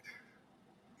that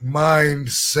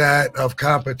mindset of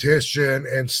competition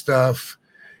and stuff,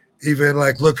 even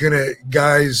like looking at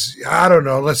guys, I don't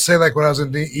know, let's say like when I was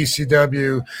in the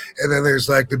ECW, and then there's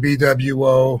like the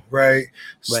BWO, right?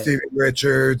 Stevie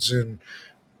Richards and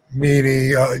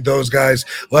Meanie, those guys.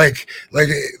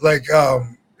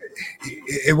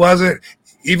 It wasn't,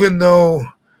 even though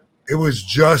it was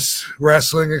just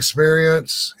wrestling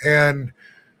experience and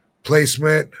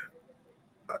placement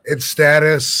and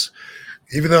status,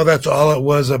 even though that's all it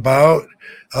was about,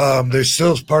 there's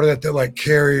still part of that like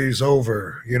carries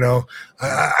over, you know.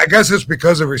 I guess it's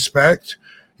because of respect,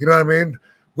 you know what I mean?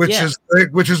 Which is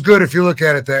good if you look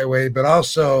at it that way, but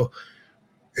also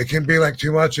it can be like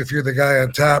too much if you're the guy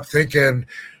on top thinking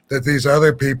that these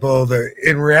other people that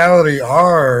in reality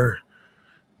are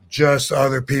just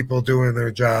other people doing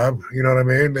their job. You know what I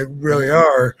mean? They really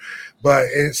are. But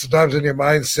sometimes in your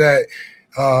mindset,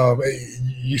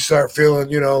 you start feeling,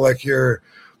 like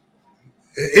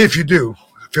if you do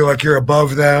feel like you're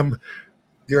above them,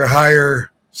 you're a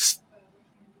higher.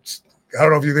 I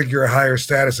don't know if you think you're a higher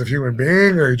status of human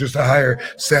being, or you're just a higher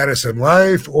status in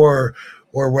life, or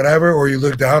whatever, or you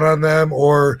look down on them,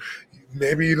 or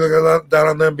maybe you look down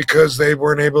on them because they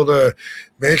weren't able to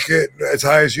make it as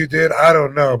high as you did. I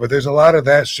don't know, but there's a lot of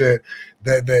that shit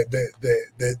that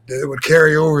would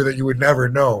carry over that you would never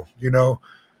know,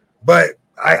 But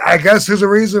I guess there's a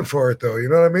reason for it, though. You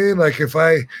know what I mean? Like if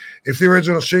the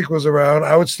original Sheik was around,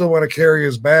 I would still want to carry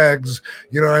his bags.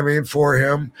 You know what I mean, for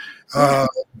him.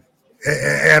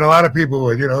 And a lot of people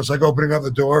would. It's like opening up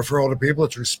the door for older people.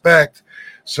 It's respect.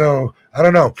 So I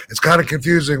don't know. It's kind of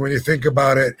confusing when you think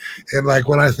about it. And like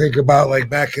when I think about like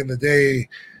back in the day,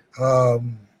 how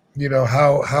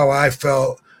I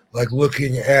felt like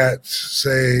looking at,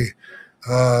 say,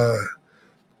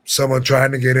 someone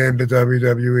trying to get into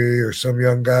WWE or some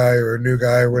young guy or a new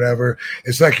guy or whatever.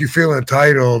 It's like you feel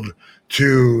entitled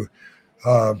to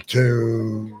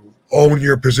own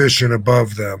your position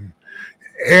above them.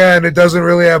 And it doesn't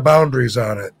really have boundaries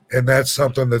on it. And that's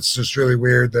something that's just really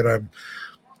weird that I'm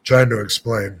trying to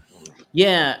explain.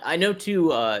 Yeah, I know too.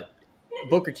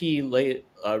 Booker T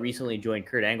recently joined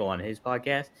Kurt Angle on his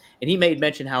podcast, and he made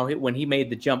mention how when he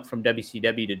made the jump from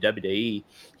WCW to WWE,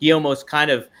 he almost kind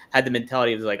of had the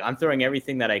mentality of like, I'm throwing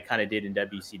everything that I kind of did in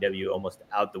WCW almost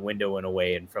out the window in a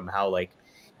way, and from how like,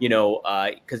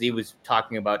 because he was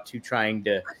talking about trying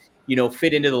to,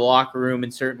 fit into the locker room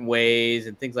in certain ways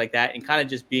and things like that, and kind of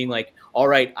just being like, all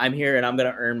right, I'm here and I'm going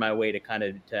to earn my way to kind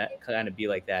of be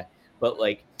like that. But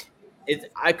like,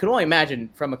 I could only imagine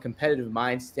from a competitive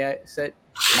mindset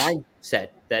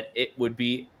that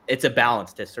it's a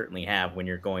balance to certainly have when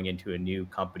you're going into a new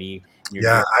company.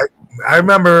 Yeah, I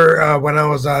remember when I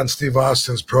was on Steve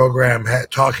Austin's program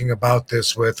talking about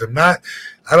this with him. I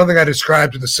don't think I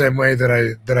described it the same way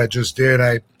that I just did.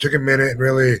 I took a minute and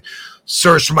really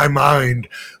searched my mind,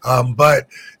 but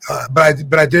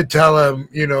I did tell him,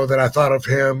 that I thought of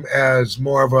him as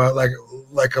more of a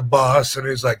like a boss, and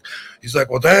he's like,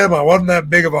 well, damn, I wasn't that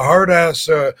big of a hard ass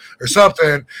or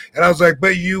something, and I was like,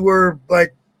 but you were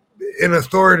like an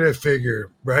authoritative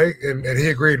figure, right? And he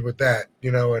agreed with that,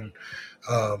 and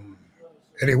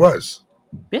he was.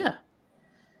 Yeah.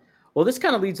 Well, this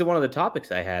kind of leads to one of the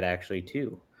topics I had actually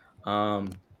too.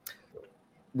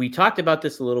 We talked about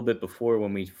this a little bit before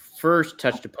when we first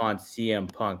touched upon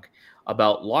CM Punk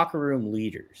about locker room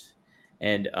leaders.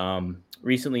 And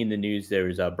recently in the news, there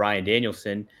was Bryan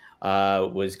Danielson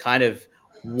was kind of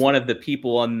one of the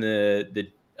people on the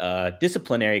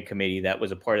disciplinary committee that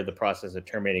was a part of the process of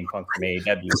terminating Punk from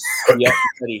AEW. He also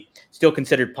said he still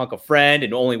considered Punk a friend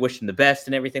and only wished him the best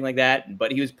and everything like that.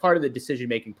 But he was part of the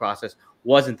decision-making process,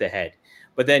 wasn't the head.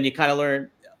 But then you kind of learn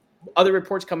other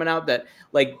reports coming out that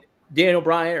like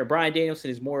Bryan Danielson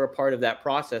is more a part of that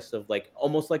process of like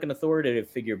almost like an authoritative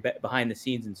figure behind the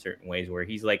scenes in certain ways, where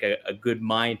he's like a good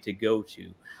mind to go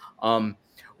to.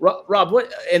 Rob,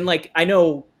 what, and like I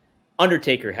know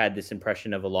Undertaker had this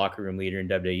impression of a locker room leader in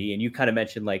WWE, and you kind of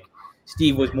mentioned like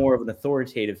Steve was more of an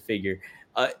authoritative figure.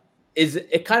 Is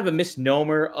it kind of a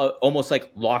misnomer, almost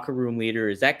like locker room leader?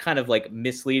 Is that kind of like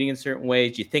misleading in certain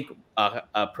ways? Do you think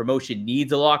a promotion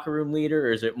needs a locker room leader,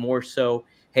 or is it more so,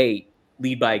 hey,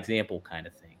 lead by example kind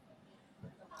of thing?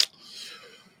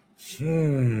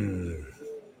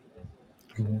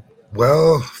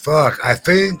 Well, fuck. I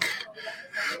think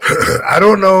I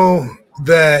don't know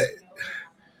that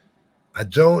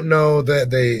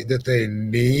they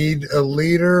need a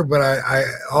leader, but I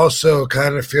also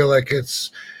kind of feel like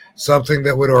it's something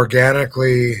that would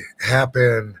organically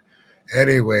happen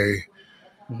anyway.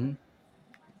 Mm-hmm.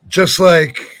 Just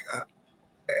like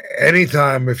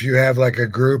anytime if you have like a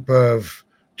group of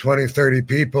 20, 30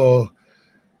 people,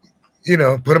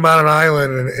 put them on an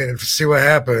island and see what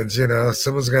happens.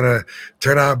 Someone's going to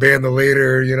turn out being the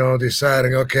leader,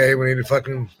 deciding, okay, we need to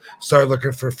fucking start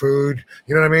looking for food.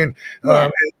 You know what I mean?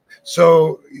 Yeah.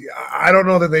 So I don't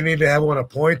know that they need to have one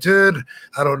appointed.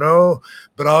 I don't know.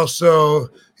 But also,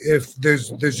 if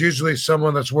there's usually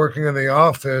someone that's working in the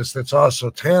office that's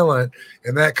also talent,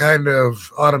 and that kind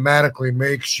of automatically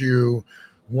makes you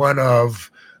one of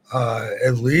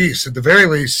at the very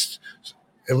least,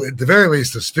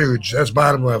 a stooge. That's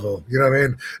bottom level. You know what I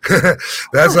mean?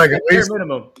 That's like at least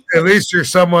minimum. At least you're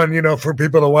someone, for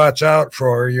people to watch out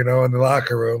for, in the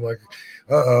locker room. Like,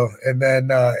 and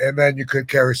then you could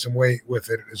carry some weight with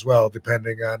it as well,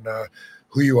 depending on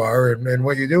who you are and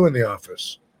what you do in the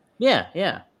office.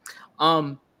 Yeah.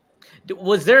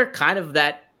 Was there kind of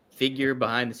that figure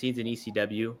behind the scenes in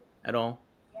ECW at all?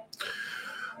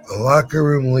 A locker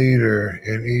room leader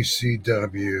in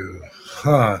ECW.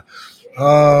 Huh.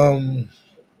 Um.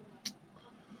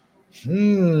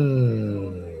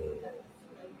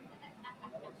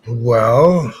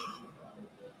 Well,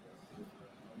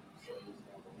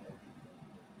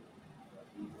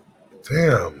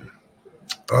 damn.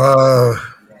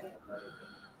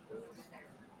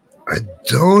 I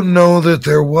don't know that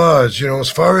there was. As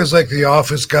far as like the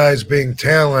office guys being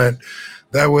talent,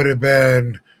 that would have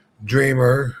been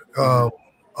Dreamer.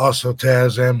 Also,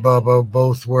 Taz and Bubba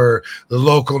both were the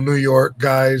local New York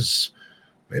guys.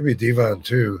 Maybe Devon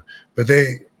too, but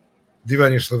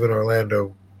Devon used to live in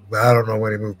Orlando. I don't know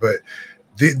when he moved, but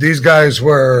these guys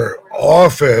were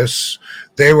office.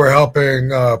 They were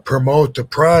helping promote the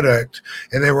product,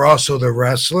 and they were also the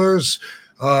wrestlers.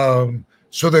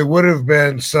 So they would have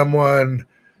been someone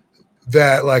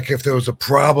that, like, if there was a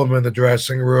problem in the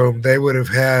dressing room, they would have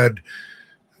had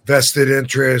vested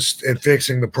interest in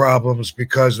fixing the problems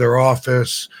because their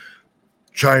office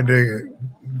trying to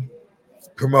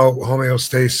promote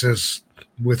homeostasis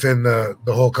within the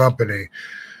whole company.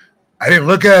 I didn't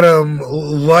look at them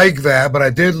like that, but I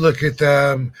did look at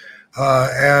them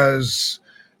as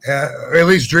at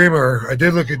least Dreamer. I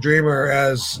did look at Dreamer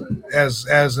as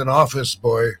an office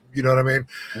boy. You know what I mean?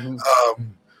 Mm-hmm.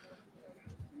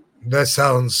 That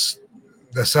sounds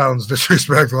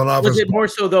disrespectful. Was it more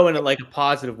so though in a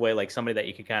positive way, like somebody that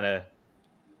you could kind of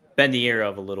bend the ear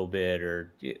of a little bit,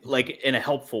 or like in a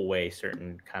helpful way,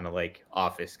 certain kind of like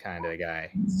office kind of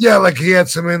guy? Yeah, like he had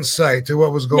some insight to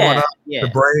what was going on in the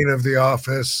brain of the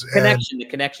office. The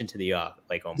connection to the office,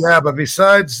 like almost. Yeah, but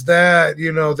besides that,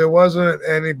 there wasn't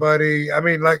anybody. I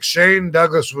mean, like Shane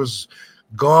Douglas was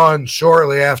gone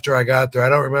shortly after I got there. I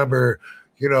don't remember,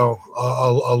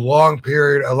 a long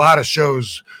period, a lot of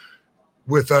shows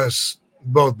with us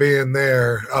both being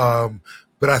there.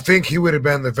 But I think he would have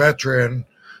been the veteran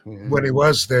when he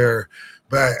was there.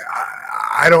 But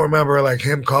I don't remember like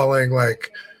him calling like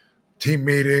team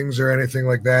meetings or anything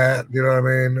like that. You know what I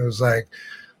mean? It was like,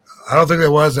 I don't think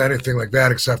there was anything like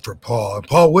that except for Paul. And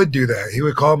Paul would do that. He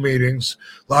would call meetings,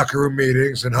 locker room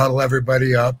meetings, and huddle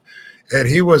everybody up. And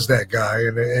he was that guy.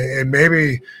 And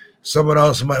maybe someone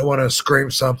else might want to scream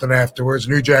something afterwards.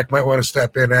 New Jack might want to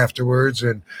step in afterwards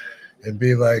and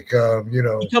be like,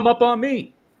 You come up on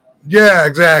me. Yeah,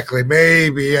 exactly.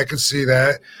 Maybe I could see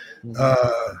that.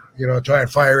 Try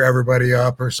and fire everybody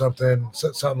up or something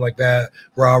like that.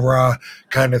 Rah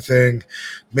kind of thing.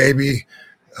 Maybe.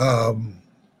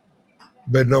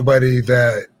 But nobody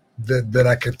that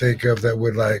I could think of that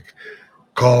would like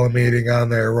call a meeting on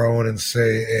their own and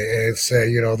say,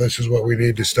 this is what we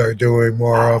need to start doing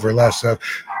more of or less of.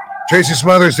 Tracy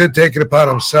Smothers did take it upon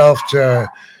himself to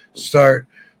start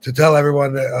to tell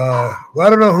everyone that, I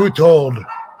don't know who told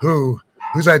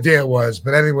whose idea it was,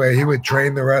 but anyway, he would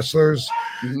train the wrestlers.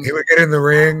 Mm-hmm. He would get in the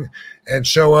ring and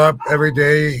show up every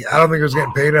day. I don't think he was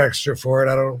getting paid extra for it.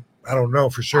 I don't know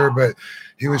for sure, but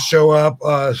he would show up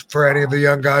for any of the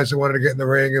young guys that wanted to get in the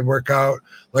ring and work out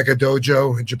like a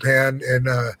dojo in Japan and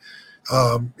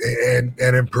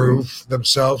improve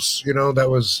themselves. That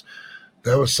was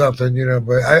something,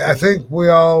 but I think we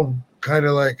all kind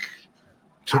of like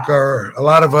a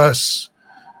lot of us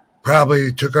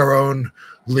probably took our own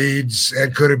leads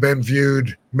and could have been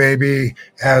viewed maybe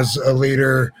as a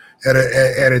leader at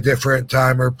a different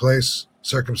time or place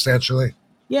circumstantially.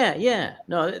 Yeah.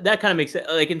 No, that kind of makes it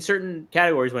like in certain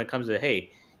categories when it comes to,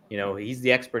 hey, he's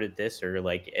the expert at this, or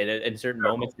like in certain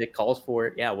moments that calls for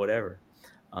it. Yeah, whatever.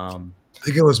 I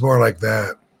think it was more like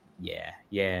that. Yeah.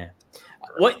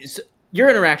 What your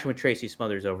interaction with Tracy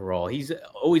Smothers overall? He's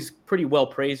always pretty well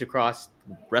praised across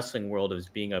the wrestling world as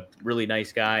being a really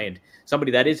nice guy and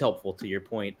somebody that is helpful, to your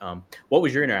point. What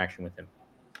was your interaction with him?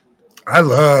 I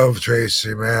love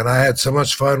Tracy, man. I had so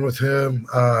much fun with him.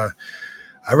 I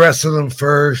wrestled him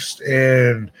first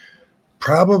in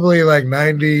probably like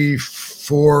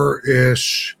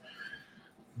 94-ish.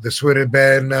 This would have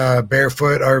been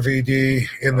barefoot RVD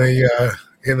in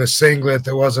the singlet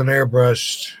that wasn't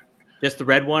airbrushed. Just the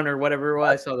red one or whatever it was.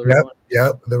 I saw the red one.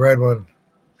 Yep, the red one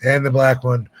and the black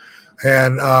one.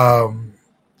 And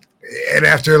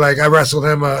after like I wrestled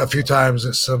him a few times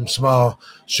at some small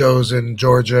shows in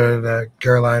Georgia and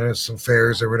Carolina, some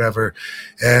fairs or whatever.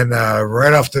 And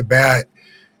right off the bat,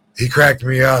 he cracked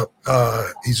me up.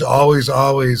 He's always,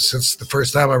 since the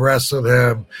first time I wrestled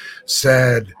him,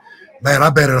 said, "Man,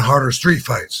 I've been in harder street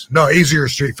fights. No, easier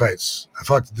street fights. I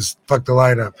fucked the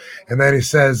lineup." And then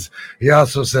he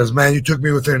also says, "Man, you took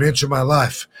me within an inch of my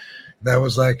life." That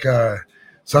was like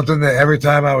something that every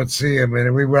time I would see him,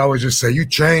 and we would always just say, "You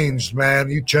changed, man.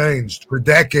 You changed." For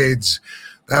decades,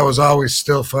 that was always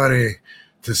still funny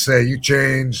to say, "You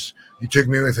changed. You took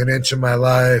me with an inch of my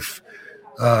life."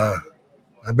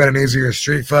 I've been in easier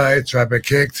street fights, or I've been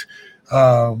kicked.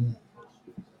 I've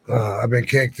been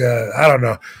kicked. I don't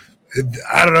know.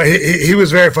 He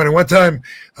was very funny. One time,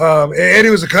 and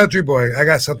he was a country boy. I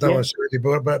got something I want to share with you,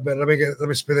 but let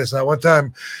me spit this out. One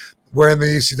time, we're in the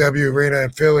ECW arena in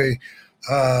Philly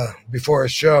before a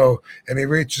show, and he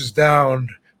reaches down,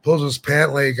 pulls his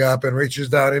pant leg up, and reaches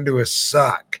down into his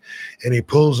sock, and he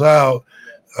pulls out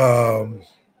a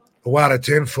wad of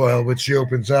tinfoil, which he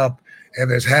opens up, and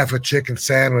there's half a chicken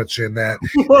sandwich in that.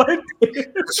 What?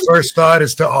 His first thought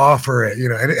is to offer it,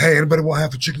 and, hey, anybody want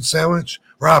half a chicken sandwich?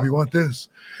 Rob, you want this?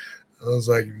 I was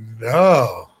like,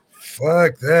 no,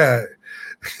 fuck that.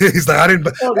 He's like, I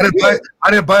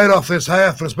didn't buy it off this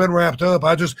half, and it's been wrapped up.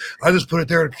 I just put it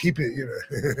there to keep it,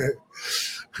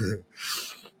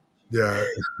 Yeah.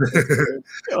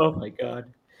 Oh my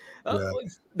God. Yeah.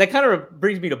 That kind of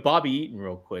brings me to Bobby Eaton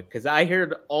real quick, because I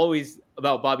heard always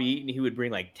about Bobby Eaton. He would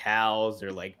bring like towels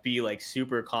or like be like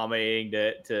super accommodating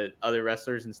to other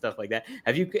wrestlers and stuff like that.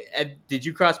 Did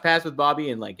you cross paths with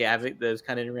Bobby and like have those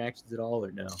kind of interactions at all,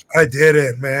 or no? I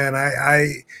didn't, man.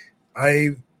 I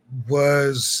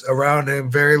was around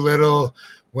him very little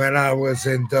when I was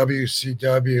in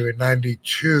WCW in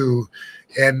 92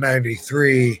 and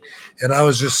 93. And I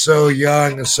was just so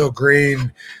young and so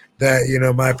green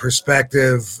that, my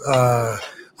perspective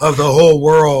of the whole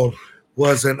world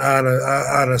wasn't on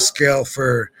a scale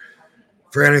for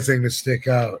anything to stick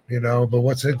out, But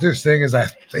what's interesting is I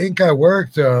think I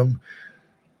worked him,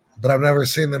 but I've never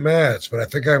seen the match. But I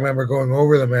think I remember going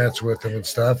over the match with him and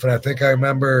stuff. And I think I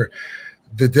remember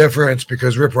the difference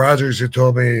because Rip Rogers had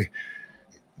told me,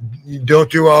 you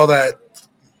don't do all that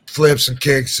flips and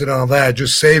kicks and all that.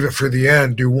 Just save it for the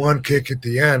end. Do one kick at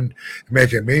the end and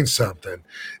make it mean something.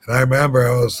 And I remember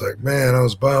I was like, man, I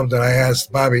was bummed. And I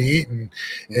asked Bobby Eaton,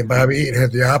 and Bobby Eaton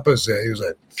had the opposite. He was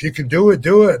like, if you can do it,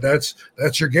 do it. That's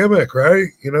your gimmick, right?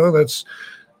 That's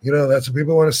what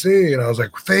people want to see. And I was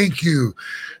like, thank you.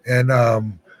 And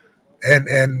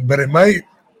but it might,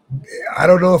 I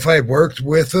don't know if I worked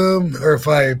with him or if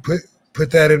I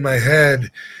put that in my head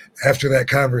after that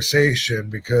conversation,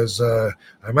 because I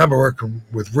remember working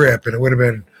with Rip, and it would have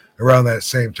been around that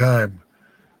same time.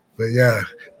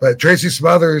 But Tracy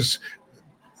Smothers,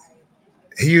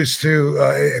 he used to,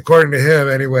 according to him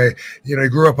anyway, he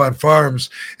grew up on farms,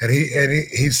 and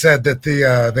he said that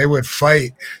they would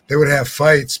fight. They would have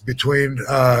fights between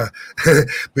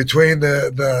between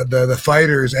the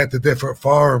fighters at the different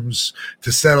farms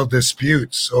to settle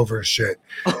disputes over shit.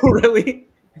 Oh, really?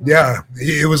 Yeah,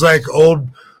 it was like old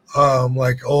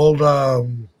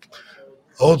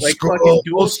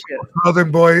school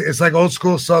Southern boy. It's like old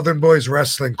school Southern boys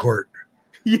wrestling court.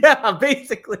 Yeah,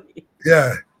 basically.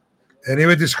 Yeah. And he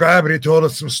would describe it. He told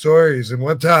us some stories. And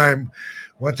one time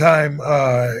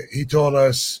he told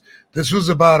us this was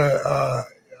about it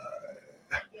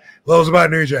was about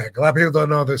New Jack. A lot of people don't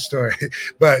know this story,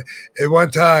 but at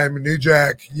one time New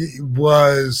Jack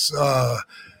was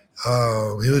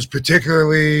he was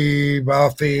particularly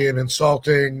mouthy and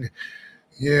insulting.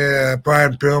 Yeah,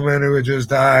 Brian Pillman, who had just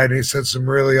died, he said some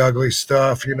really ugly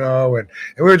stuff, and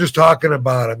we were just talking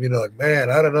about him, like, man,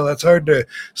 I don't know, that's hard to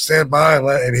stand by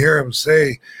and hear him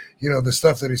say, the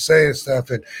stuff that he's saying and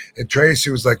stuff. And Tracy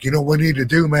was like, what we need to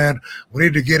do, man, we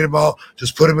need to get him all,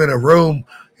 just put him in a room,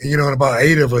 and about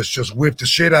 8 of us just whip the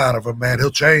shit out of him, man.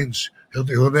 He'll change.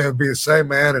 He'll never be the same,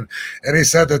 man. And he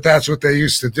said that that's what they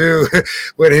used to do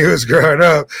when he was growing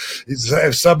up.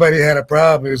 If somebody had a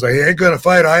problem, he was like, he ain't going to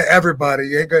fight everybody.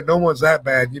 You ain't got, no one's that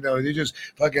bad. You just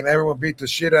fucking everyone beat the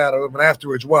shit out of him. And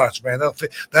afterwards, watch, man.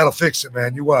 That'll fix it,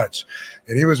 man. You watch.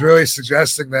 And he was really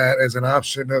suggesting that as an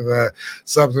option of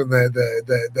something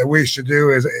that we should do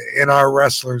is in our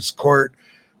wrestlers' court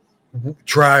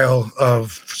trial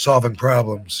of solving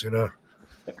problems,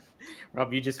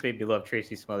 Rob, you just made me love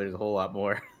Tracy Smothers a whole lot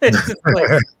more.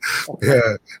 Yeah,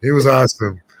 he was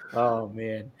awesome. Oh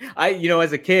man,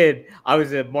 as a kid, I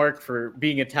was a mark for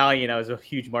being Italian. I was a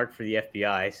huge mark for the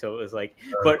FBI. So it was like,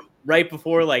 but right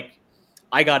before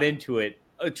I got into it,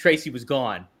 Tracy was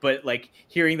gone. But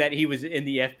hearing that he was in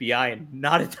the FBI and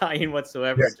not Italian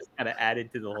whatsoever, just kind of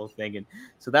added to the whole thing. And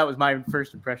so that was my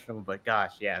first impression of him. But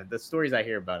gosh, yeah, the stories I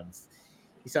hear about him,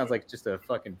 he sounds like just a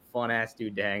fucking fun ass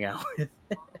dude to hang out with.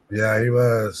 Yeah, he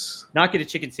was. Not get a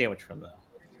chicken sandwich from though.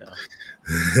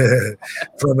 So.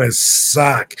 From his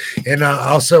sock. And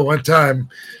also one time,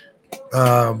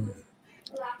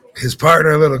 his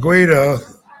partner, little Guido,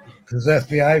 his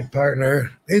FBI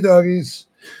partner, hey doggies,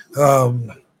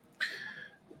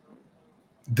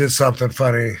 did something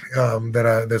funny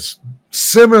that's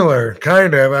similar,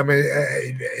 kind of. I mean,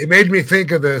 it made me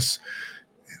think of this.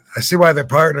 I see why they're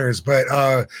partners, but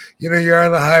you're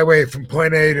on the highway from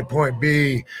point A to point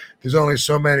B. There's only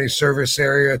so many service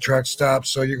area truck stops,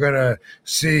 so you're gonna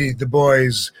see the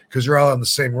boys because you're all on the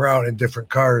same route in different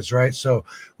cars, right? So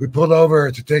we pulled over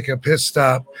to take a pit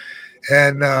stop,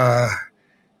 and I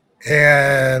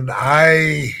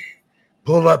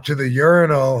pulled up to the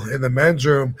urinal in the men's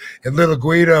room, and little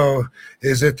Guido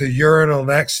is at the urinal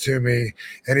next to me,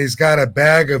 and he's got a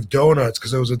bag of donuts because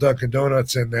there was a Dunkin'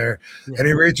 Donuts in there, and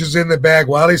he reaches in the bag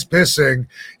while he's pissing,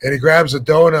 and he grabs a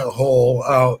donut hole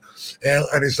out,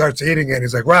 and he starts eating it.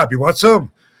 He's like, "Rob, you want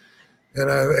some?" And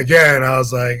I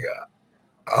was like,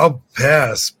 "I'll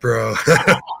pass, bro."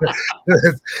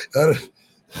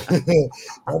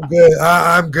 I'm good.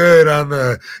 I'm good on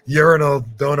the urinal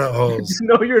donut holes.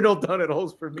 No urinal donut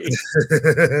holes for me.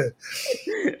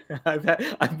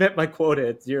 I've met my quota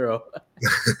at 0.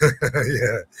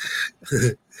 Yeah.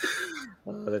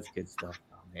 Oh, that's good stuff.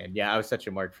 Oh, man. Yeah, I was such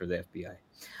a mark for the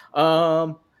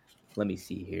FBI. Let me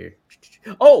see here.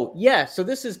 Oh, yeah. So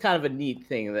this is kind of a neat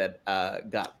thing that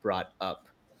got brought up.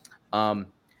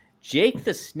 Jake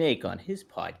the Snake on his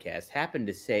podcast happened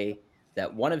to say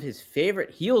that one of his favorite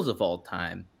heels of all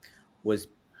time was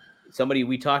somebody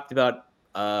we talked about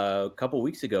a couple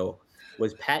weeks ago,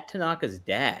 was Pat Tanaka's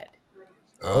dad.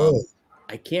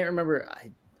 I can't remember.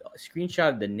 I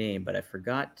screenshotted the name, but I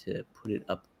forgot to put it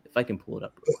up. If I can pull it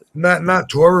up real quick. Not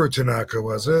Toru Tanaka,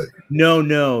 was it? No,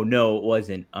 it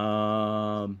wasn't.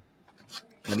 Let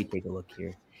me take a look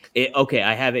here. Okay,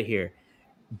 I have it here.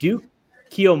 Duke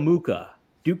Kiyomuka.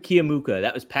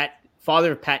 That was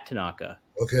father of Pat Tanaka.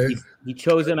 Okay. He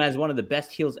chose him as one of the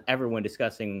best heels ever when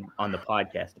discussing on the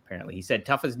podcast, apparently. He said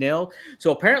tough as nails.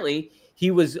 So apparently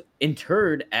he was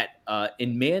interred at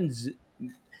in Manzar.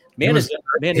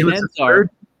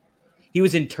 He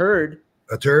was interred.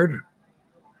 A turd?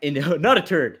 Not a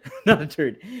turd.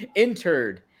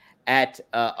 Interred at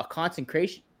a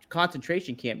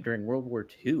concentration camp during World War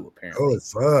II, apparently. Oh,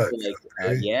 fuck.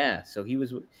 So yeah, so he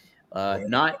was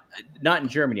not in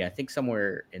Germany. I think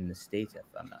somewhere in the States. If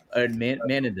I'm not.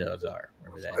 Manadazar.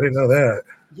 Remember that? I didn't know that.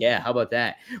 Yeah, how about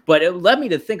that? But it led me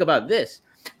to think about this.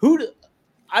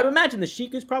 I'd imagine the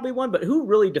Sheik is probably one, but who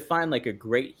really defined like a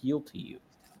great heel to you?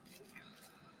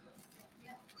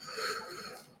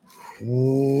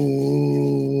 Ooh,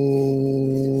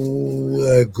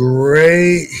 a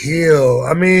great heel.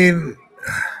 I mean,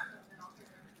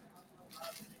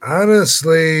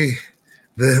 honestly,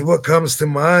 what comes to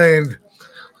mind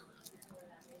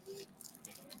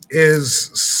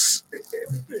is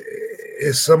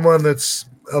someone that's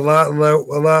a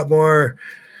lot more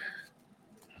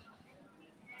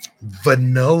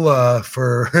vanilla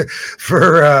for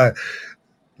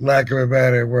lack of a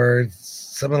better word.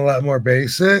 Someone a lot more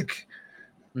basic.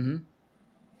 Mm-hmm.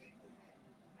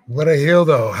 What a heel,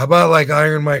 though. How about like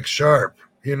Iron Mike Sharp?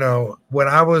 When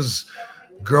I was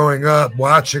growing up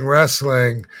watching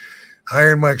wrestling,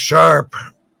 Iron Mike Sharp,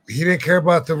 he didn't care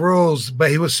about the rules,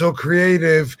 but he was so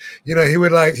creative. He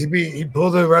would he'd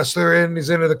pull the wrestler in, he's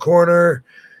into the corner,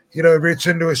 reach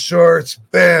into his shorts,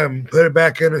 bam, put it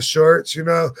back in his shorts,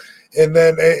 and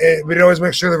then we'd always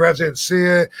make sure the refs didn't see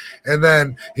it. And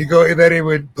then he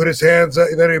would put his hands up,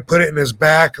 and then he'd put it in his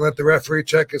back and let the referee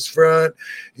check his front.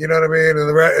 You know what I mean?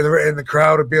 And the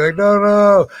crowd would be like,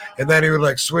 no. And then he would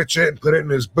like switch it and put it in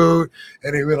his boot.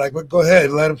 And he would like, well, go ahead,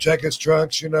 let him check his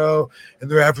trunks, And the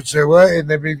ref would say, what? And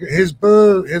then his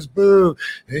boot.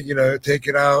 And, take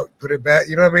it out, put it back.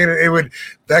 You know what I mean? It would,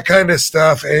 that kind of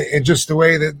stuff. And just the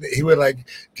way that he would like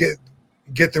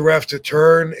get the ref to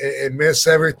turn and miss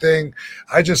everything.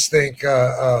 I just think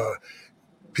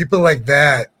people like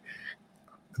that,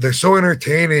 they're so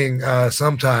entertaining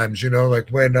sometimes, like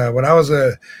when I was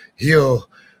a heel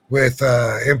with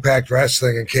Impact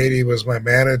Wrestling and Katie was my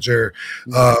manager,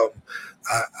 I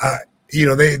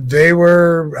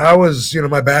was,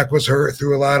 my back was hurt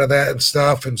through a lot of that and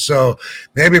stuff. And so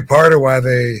maybe part of why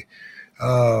they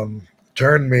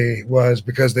turned me was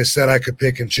because they said I could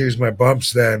pick and choose my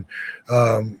bumps then.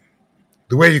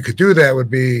 The way you could do that would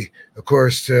be, of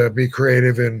course, to be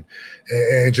creative and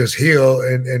just heel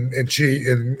and cheat.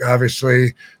 And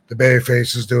obviously the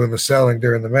babyface is doing the selling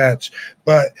during the match.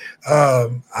 But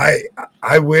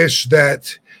I wish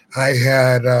that I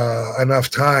had enough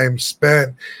time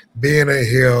spent being a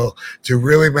heel to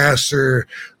really master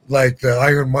like the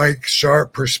Iron Mike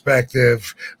Sharp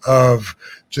perspective of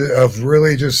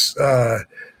really just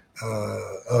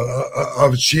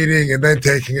of cheating and then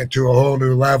taking it to a whole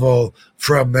new level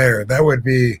from there. That would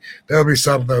be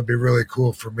something that would be really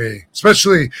cool for me,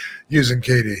 especially using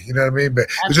Katie. You know what I mean? But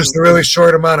it was just a really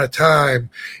short amount of time,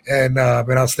 and I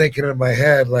was thinking in my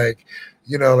head, like,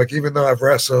 you know, like even though I've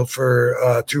wrestled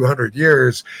for 200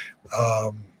 years,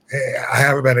 I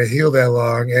haven't been a heel that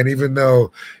long, and even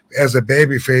though as a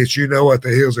baby face, you know what the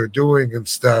heels are doing and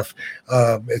stuff,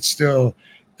 it still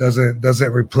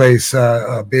doesn't replace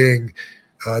being.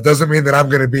 Doesn't mean that I'm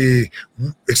going to be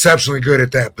exceptionally good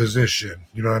at that position.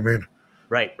 You know what I mean?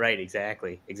 Right.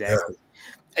 Exactly. Yeah.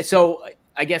 So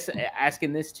I guess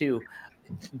asking this too,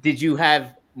 did you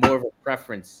have more of a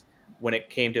preference when it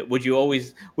came to? Would you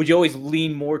always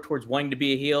lean more towards wanting to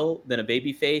be a heel than a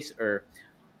baby face, or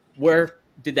where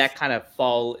did that kind of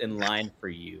fall in line for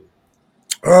you?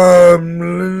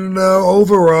 No,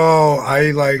 overall, I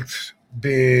liked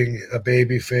being a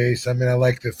baby face. I mean, I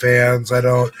like the fans.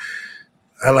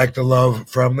 I like the love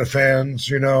from the fans,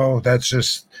 you know. That's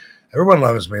just, everyone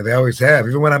loves me. They always have.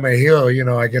 Even when I'm a heel, you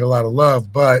know, I get a lot of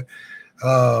love. But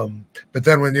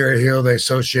then when you're a heel, they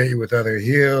associate you with other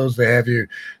heels. They have you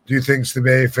do things to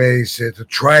babyface to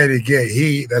try to get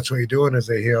heat. That's what you're doing as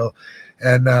a heel.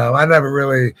 And I never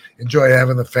really enjoy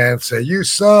having the fans say, you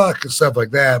suck and stuff like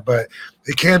that. But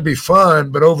it can be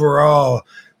fun. But overall,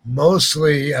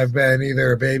 mostly I've been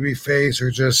either a baby face or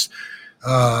just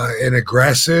an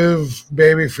aggressive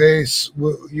baby face,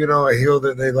 you know, a heel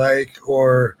that they like,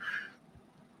 or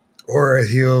a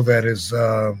heel that is,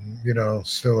 you know,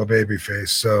 still a baby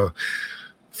face. So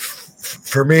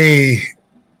for me,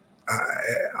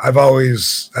 I've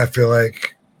always, I feel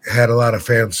like, had a lot of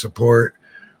fan support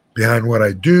behind what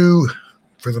I do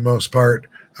for the most part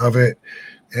of it.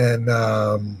 And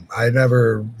I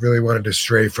never really wanted to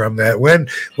stray from that. When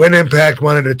Impact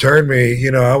wanted to turn me,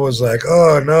 you know, I was like,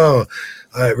 oh no,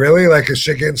 really? Like, is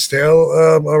shit getting stale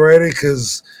already?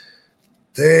 Because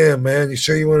damn, man, you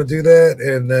sure you want to do that?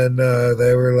 And then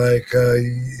they were like,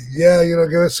 yeah, you know,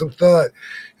 give it some thought.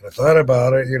 And I thought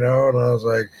about it, you know, and I was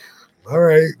like, all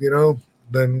right, you know,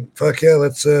 then fuck yeah,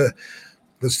 let's do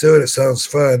it. It sounds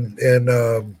fun. And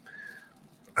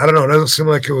I don't know, it doesn't seem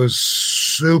like it was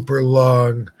super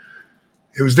long.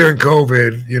 It was during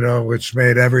COVID, you know, which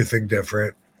made everything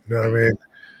different. You know what I mean?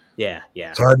 Yeah.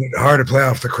 It's hard to play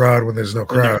off the crowd when there's no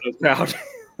crowd. Yeah,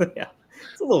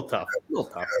 it's a little tough.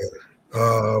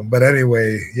 But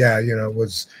anyway, yeah, you know, it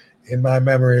was, in my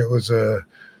memory, it was the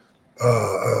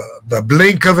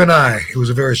blink of an eye. It was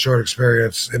a very short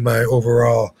experience in my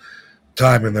overall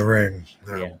time in the ring.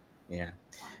 Yeah.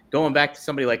 Going back to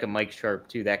somebody like a Mike Sharp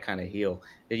too, that kind of heel.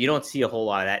 You don't see a whole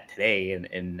lot of that today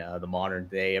in the modern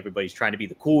day. Everybody's trying to be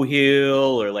the cool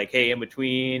heel or like, hey, in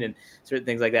between and certain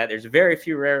things like that. There's very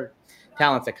few rare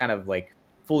talents that kind of like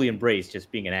fully embrace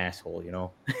just being an asshole, you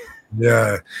know?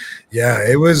 Yeah,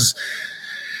 it was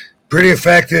pretty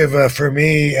effective for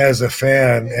me as a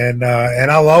fan, and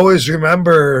I'll always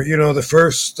remember, you know, the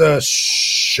first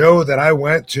show that I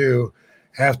went to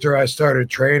after I started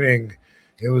training.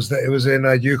 It was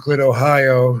in Euclid,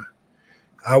 Ohio.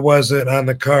 I wasn't on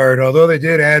the card, although they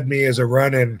did add me as a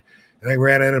run-in, and I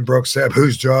ran in and broke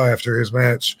Sabu's jaw after his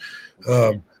match.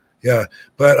 Yeah,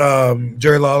 but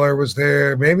Jerry Lawler was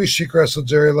there. Maybe Sheik wrestled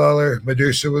Jerry Lawler.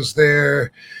 Medusa was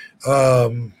there.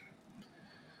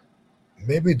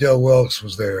 Maybe Del Wilkes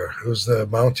was there. It was the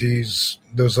Mounties,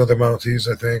 those other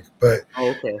Mounties, I think. But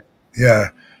okay, yeah,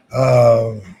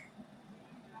 I'll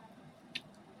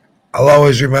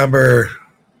always remember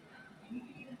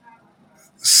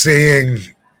seeing,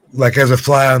 like as a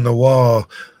fly on the wall,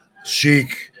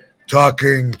 Sheik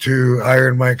talking to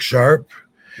Iron Mike Sharp.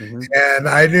 Mm-hmm. And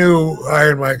I knew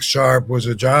Iron Mike Sharp was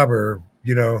a jobber,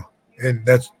 you know, and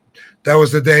that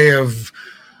was the day of,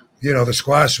 you know, the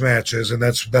squash matches, and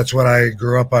that's what I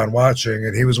grew up on watching.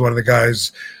 And he was one of the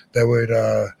guys that would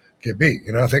get beat.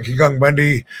 You know, I think Young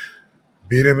Bundy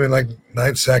beat him in like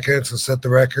 9 seconds and set the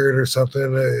record or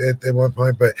something at one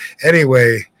point. But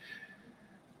anyway,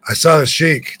 I saw the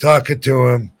Sheik talking to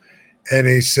him, and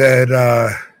he said,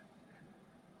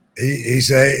 he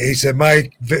said,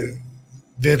 Mike,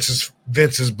 Vince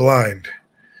is blind.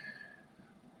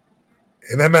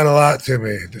 And that meant a lot to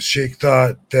me. The Sheik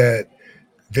thought that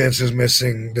Vince is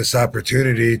missing this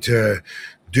opportunity to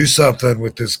do something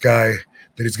with this guy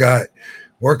that he's got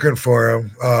working for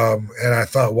him. And I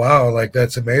thought, wow, like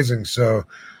that's amazing. So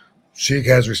Sheik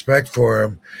has respect for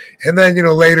him. And then, you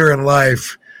know, later in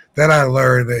life, then I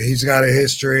learned that he's got a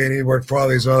history and he worked for all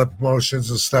these other promotions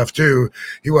and stuff too.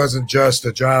 He wasn't just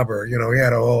a jobber. You know, he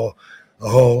had a a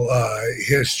whole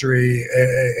history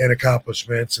and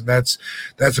accomplishments, and that's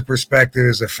a perspective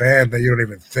as a fan that you don't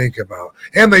even think about.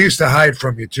 And they used to hide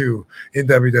from you too in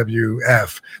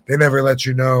WWF. They never let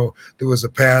you know there was a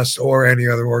past or any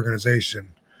other organization.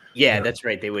 Yeah, Yeah. that's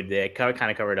right. They would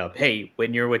kind of cover it up. Hey,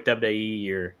 when you're with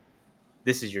WWE,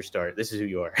 this is your start. This is who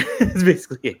you are. It's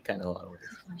basically it, kind of a lot of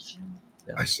ways.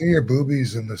 I see your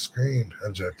boobies in the screen.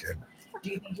 I'm joking. Do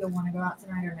you think you'll want to go out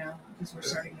tonight or no? Because we're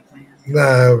starting to plan. No,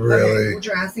 Okay, really. well,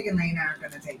 Jurassic and Lena are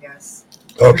going to take us.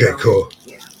 Okay, We're going. cool.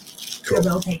 Yeah. Cool. So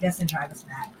they'll take us and drive us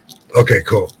back. Okay,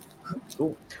 cool.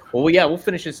 Cool. Well, yeah, we'll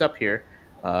finish this up here.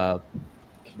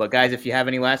 But guys, if you have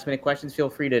any last minute questions, feel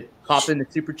free to pop in the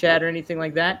super chat or anything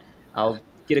like that. I'll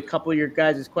get a couple of your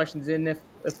guys' questions in if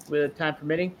time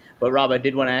permitting. But Rob, I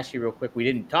did want to ask you real quick. We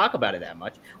didn't talk about it that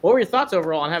much. What were your thoughts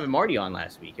overall on having Marty on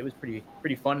last week? It was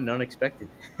pretty fun and unexpected.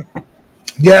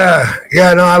 Yeah,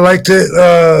 no, I liked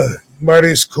it.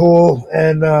 Marty's cool,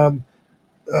 and I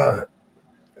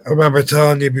remember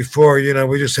telling you before,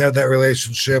 we just had that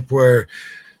relationship where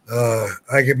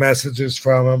I get messages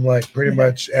from him like pretty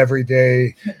much every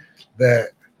day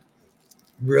that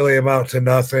really amount to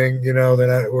nothing,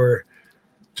 that we're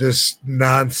just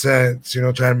nonsense,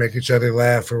 trying to make each other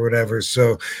laugh or whatever.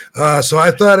 So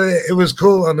I thought it was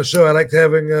cool on the show. I liked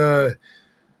having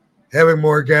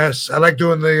more guests. I like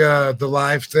doing the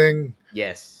live thing.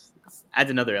 Yes,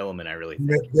 adds another element. I really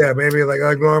think. Yeah, maybe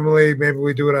like normally, maybe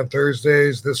we do it on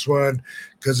Thursdays. This one,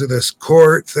 because of this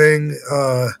court thing,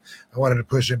 I wanted to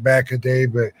push it back a day,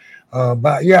 but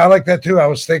yeah, I like that too. I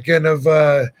was thinking of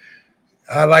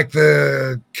I like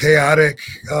the chaotic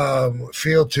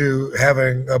feel to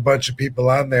having a bunch of people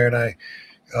on there, and I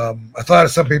thought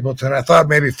of some people tonight. I thought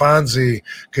maybe Fonzie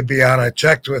could be on. I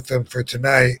checked with him for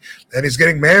tonight, and he's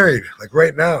getting married, like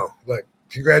right now. Like,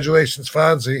 congratulations,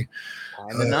 Fonzie.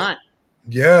 I'm not.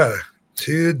 Yeah,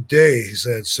 today, he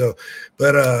said. So,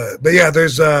 but yeah,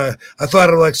 there's I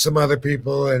thought of like some other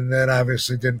people, and then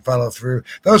obviously didn't follow through.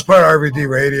 That was part of RVD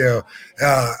Radio.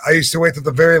 I used to wait till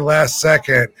the very last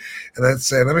second, and then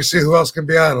say, let me see who else can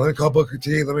be on. Let me call Booker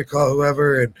T. Let me call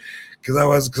whoever, and because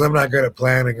I'm not good at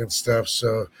planning and stuff.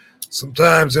 So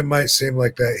sometimes it might seem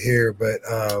like that here, but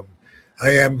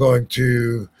I am going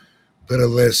to put a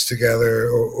list together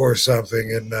or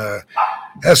something, and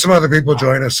have some other people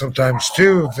join us sometimes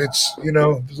too. If it's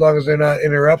as long as they're not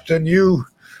interrupting you.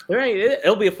 Right,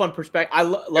 it'll be a fun perspective. I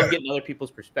love getting other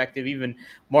people's perspective. Even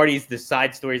Marty's the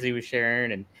side stories he was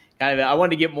sharing, and kind of I wanted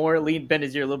to get more bend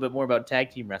his ear a little bit more about tag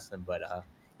team wrestling. But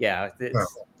yeah,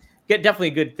 it's definitely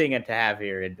a good thing to have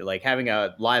here, and like having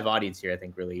a live audience here, I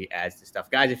think really adds to stuff.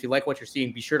 Guys, if you like what you're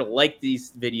seeing, be sure to like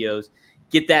these videos,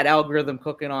 get that algorithm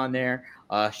cooking on there,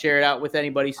 share it out with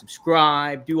anybody,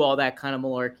 subscribe, do all that kind of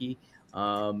malarkey.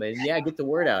 And yeah, get the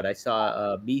word out. I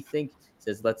saw Me Think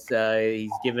says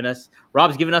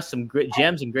Rob's given us some great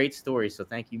gems and great stories. So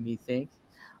thank you, Me Think.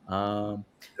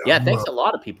 Yeah, thanks a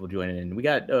lot of people joining in. We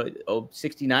got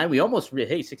 69. We almost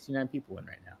 69 people in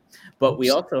right now. But we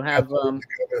also have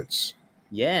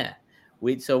yeah.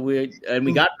 We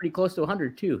got pretty close to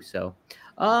 100 too. So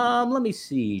let me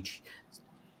see.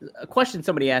 A question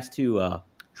somebody asked too.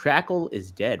 Trackle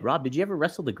is dead. Rob, did you ever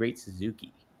wrestle the Great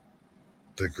Suzuki?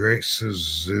 The Great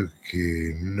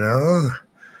Suzuki. No,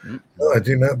 I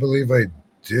do not believe I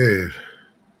did.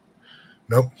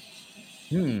 Nope.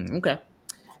 Okay.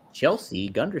 Chelsea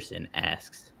Gunderson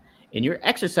asks, in your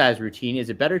exercise routine, is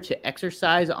it better to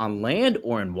exercise on land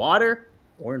or in water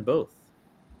or in both?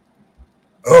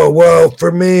 Oh, well,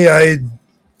 for me, I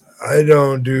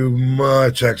don't do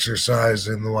much exercise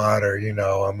in the water.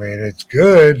 I mean, it's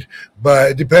good,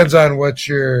 but it depends on what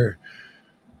you're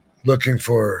looking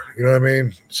for, you know what I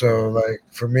mean? So like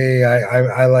for me,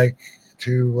 I like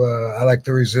the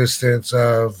resistance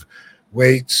of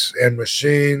weights and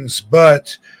machines,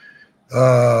 but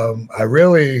I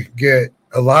really get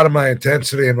a lot of my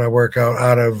intensity in my workout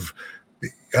out of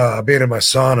being in my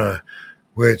sauna,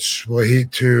 which will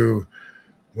heat to,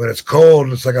 when it's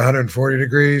cold, it's like 140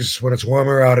 degrees. When it's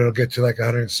warmer out, it'll get to like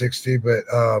 160. But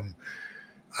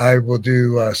I will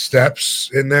do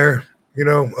steps in there,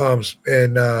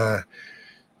 and of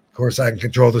course I can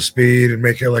control the speed and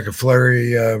make it like a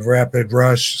flurry, rapid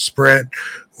rush sprint,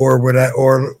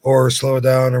 or slow it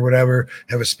down or whatever.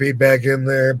 Have a speed bag in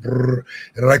there, and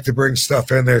I like to bring stuff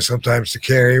in there sometimes to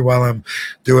carry while I'm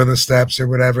doing the steps or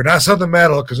whatever. Not something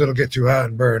metal because it'll get too hot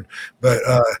and burn. But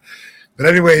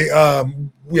anyway,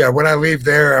 yeah, when I leave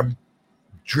there, I'm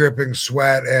dripping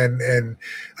sweat, and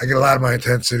I get a lot of my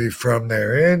intensity from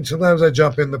there. And sometimes I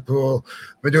jump in the pool.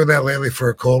 I've been doing that lately for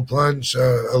a cold plunge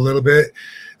a little bit.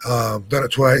 Done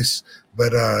it twice,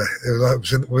 but it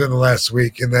was within the last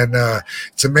week. And then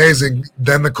it's amazing.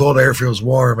 Then the cold air feels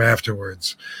warm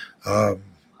afterwards. Wow. And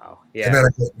Yeah.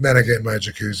 then I get in my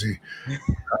jacuzzi.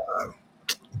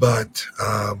 But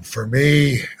for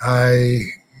me, I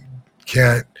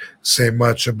can't say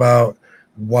much about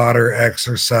water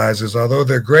exercises, although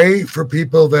they're great for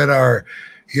people that are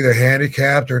either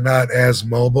handicapped or not as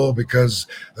mobile because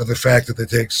of the fact that they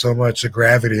take so much of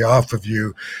gravity off of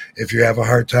you. If you have a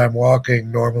hard time walking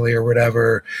normally or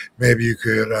whatever, maybe you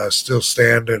could still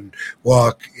stand and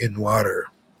walk in water.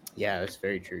 Yeah, that's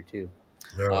very true too.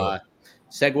 Uh,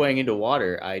 Segueing into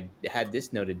water, I had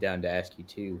this noted down to ask you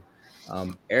too.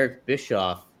 Eric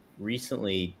Bischoff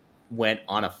recently went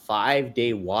on a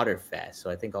 5-day water fast. So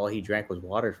I think all he drank was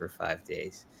water for 5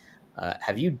 days.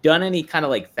 Have you done any kind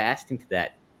of like fasting to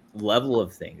that level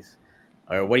of things?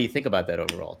 Or what do you think about that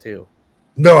overall too?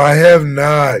 No, I have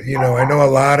not. I know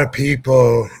a lot of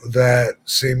people that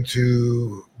seem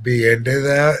to be into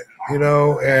that,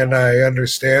 and I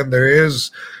understand there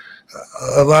is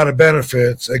a lot of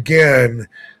benefits, again,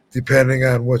 depending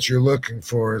on what you're looking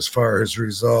for as far as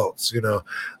results.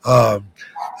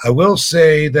 I will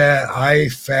say that I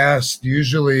fast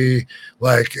usually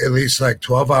like at least like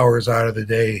 12 hours out of the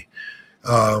day,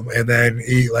 and then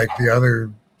eat like the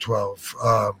other 12.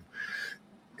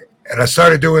 And I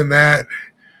started doing that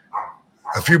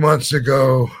a few months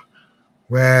ago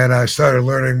when I started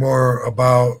learning more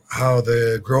about how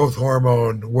the growth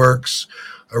hormone works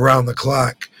around the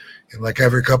clock. And like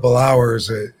every couple hours,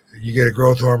 you get a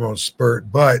growth hormone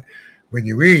spurt. But when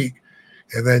you eat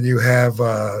and then you have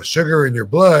sugar in your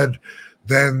blood,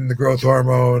 then the growth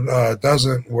hormone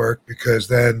doesn't work because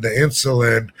then the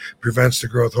insulin prevents the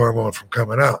growth hormone from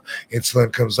coming out.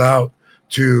 Insulin comes out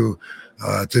to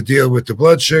deal with the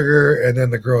blood sugar, and then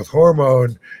the growth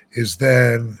hormone is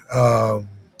then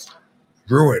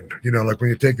ruined. Like when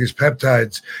you take these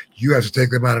peptides, you have to take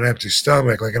them on an empty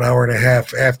stomach, like an hour and a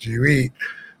half after you eat,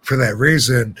 for that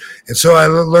reason. And so I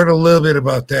learned a little bit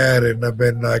about that, and I've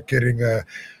been getting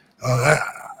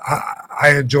I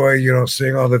enjoy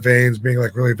seeing all the veins being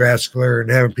like really vascular and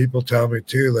having people tell me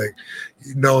too, like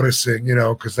noticing,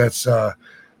 because that's I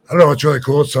don't know, it's really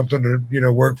cool. It's something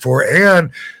to work for.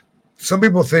 And some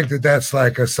people think that that's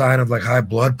like a sign of like high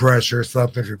blood pressure or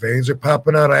something if your veins are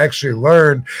popping out. I actually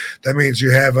learned that means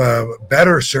you have a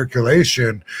better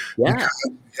circulation.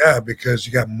 Because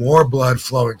you got more blood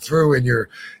flowing through, and your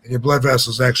blood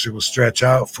vessels actually will stretch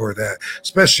out for that,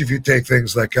 especially if you take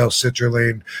things like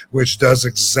L-citrulline, which does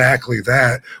exactly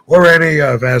that, or any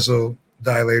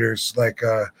vasodilators like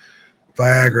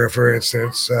Viagra, for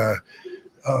instance.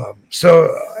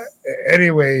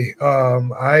 Anyway,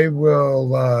 I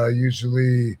will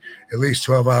usually at least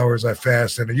 12 hours I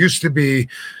fast. And it used to be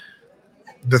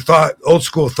old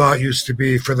school thought used to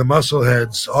be for the muscle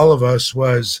heads, all of us,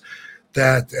 was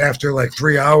that after like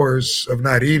 3 hours of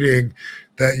not eating,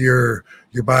 that your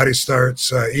body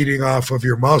starts eating off of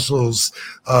your muscles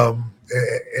and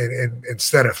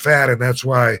instead of fat. And that's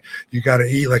why you got to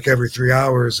eat like every 3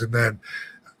 hours. And then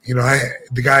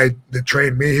the guy that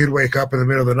trained me, he'd wake up in the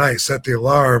middle of the night, set the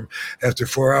alarm after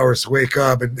 4 hours to wake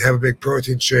up and have a big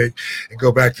protein shake and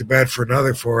go back to bed for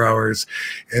another 4 hours.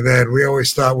 And then we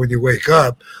always thought when you wake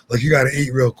up, like you got to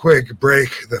eat real quick,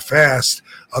 break the fast.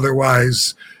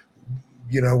 Otherwise,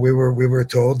 we were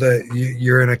told that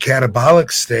you're in a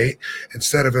catabolic state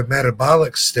instead of a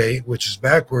metabolic state, which is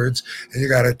backwards, and you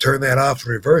got to turn that off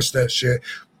and reverse that shit.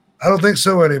 I don't think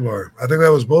so anymore. I think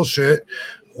that was bullshit.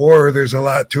 Or there's a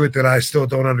lot to it that I still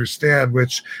don't understand,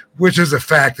 which is a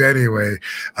fact anyway,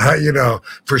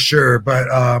 for sure. But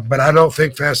I don't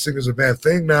think fasting is a bad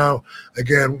thing now.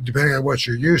 Again, depending on what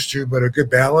you're used to, but a good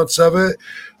balance of it,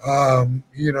 can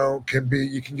be.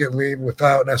 You can get lean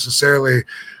without necessarily,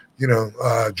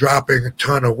 dropping a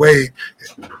ton of weight.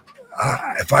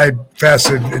 If I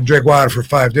fasted and drank water for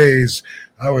 5 days,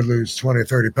 I would lose 20,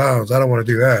 30 pounds. I don't want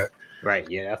to do that. Right.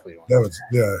 Yeah, definitely.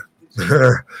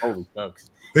 Holy smokes.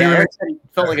 Yeah, Eric said he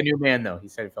felt like a new man, though. He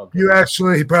said he felt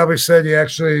good. He probably said you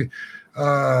actually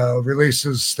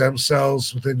releases stem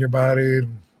cells within your body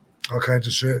and all kinds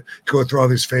of shit. Go through all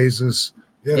these phases.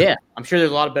 Yeah, I'm sure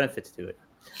there's a lot of benefits to it.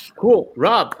 Cool.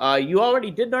 Rob, you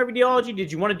already did an RVDology. Did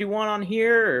you want to do one on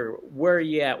here, or where are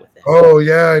you at with that? Oh,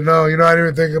 yeah, no. I didn't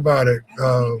even think about it.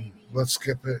 Let's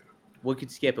skip it. We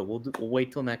could skip it. We'll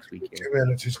wait till next week. 2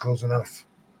 minutes is close enough.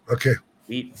 Okay.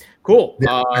 Cool.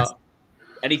 Yeah,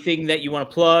 anything that you want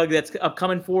to plug that's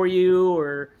upcoming for you,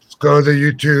 or go to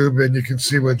YouTube and you can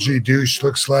see what G douche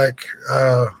looks like.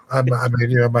 My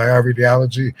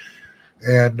RVDology,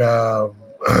 and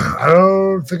I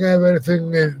don't think I have anything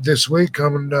this week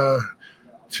coming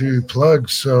to plug.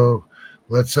 So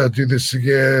let's do this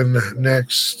again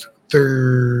next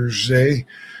Thursday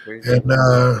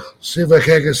and see if I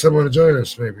can't get someone to join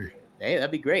us maybe. Hey,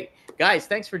 that'd be great. Guys,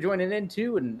 thanks for joining in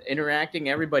too and interacting.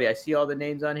 Everybody, I see all the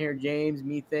names on here. James,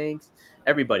 me, thanks.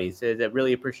 Everybody says I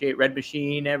really appreciate Red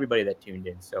Machine, everybody that tuned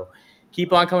in. So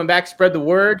keep on coming back, spread the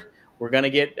word. We're gonna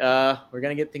get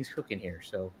things cooking here.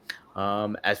 So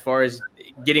as far as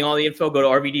getting all the info, go to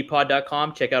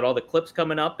rvdpod.com, check out all the clips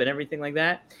coming up and everything like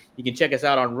that. You can check us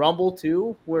out on Rumble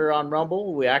too. We're on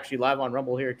Rumble. We're actually live on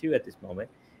Rumble here too at this moment.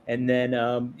 And then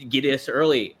get us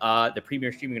early, the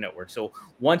Premier Streaming Network. So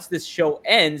once this show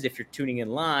ends, if you're tuning in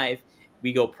live,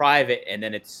 we go private, and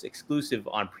then it's exclusive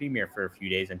on Premier for a few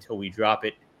days until we drop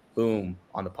it, boom,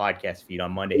 on the podcast feed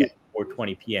on Monday at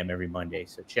 4:20 p.m. every Monday.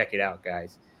 So check it out,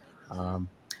 guys.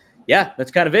 Yeah,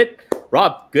 that's kind of it.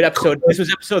 Rob, good episode. This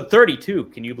was episode 32.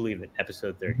 Can you believe it?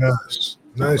 Episode 30.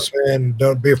 Nice, man.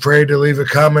 Don't be afraid to leave a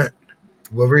comment.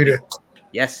 We'll read it.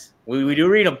 Yes, we do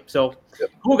read them. So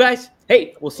cool, guys.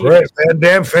 Hey, we'll see you. All right, Van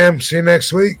Dam fam. See you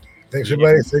next week. Thanks,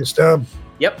 everybody. Thanks, Tom.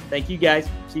 Yep. Thank you, guys.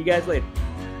 See you guys later.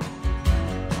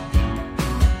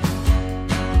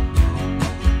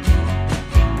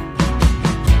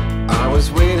 I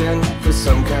was waiting for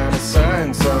some kind of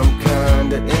sign, some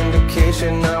kind of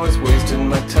indication I was wasting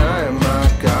my time.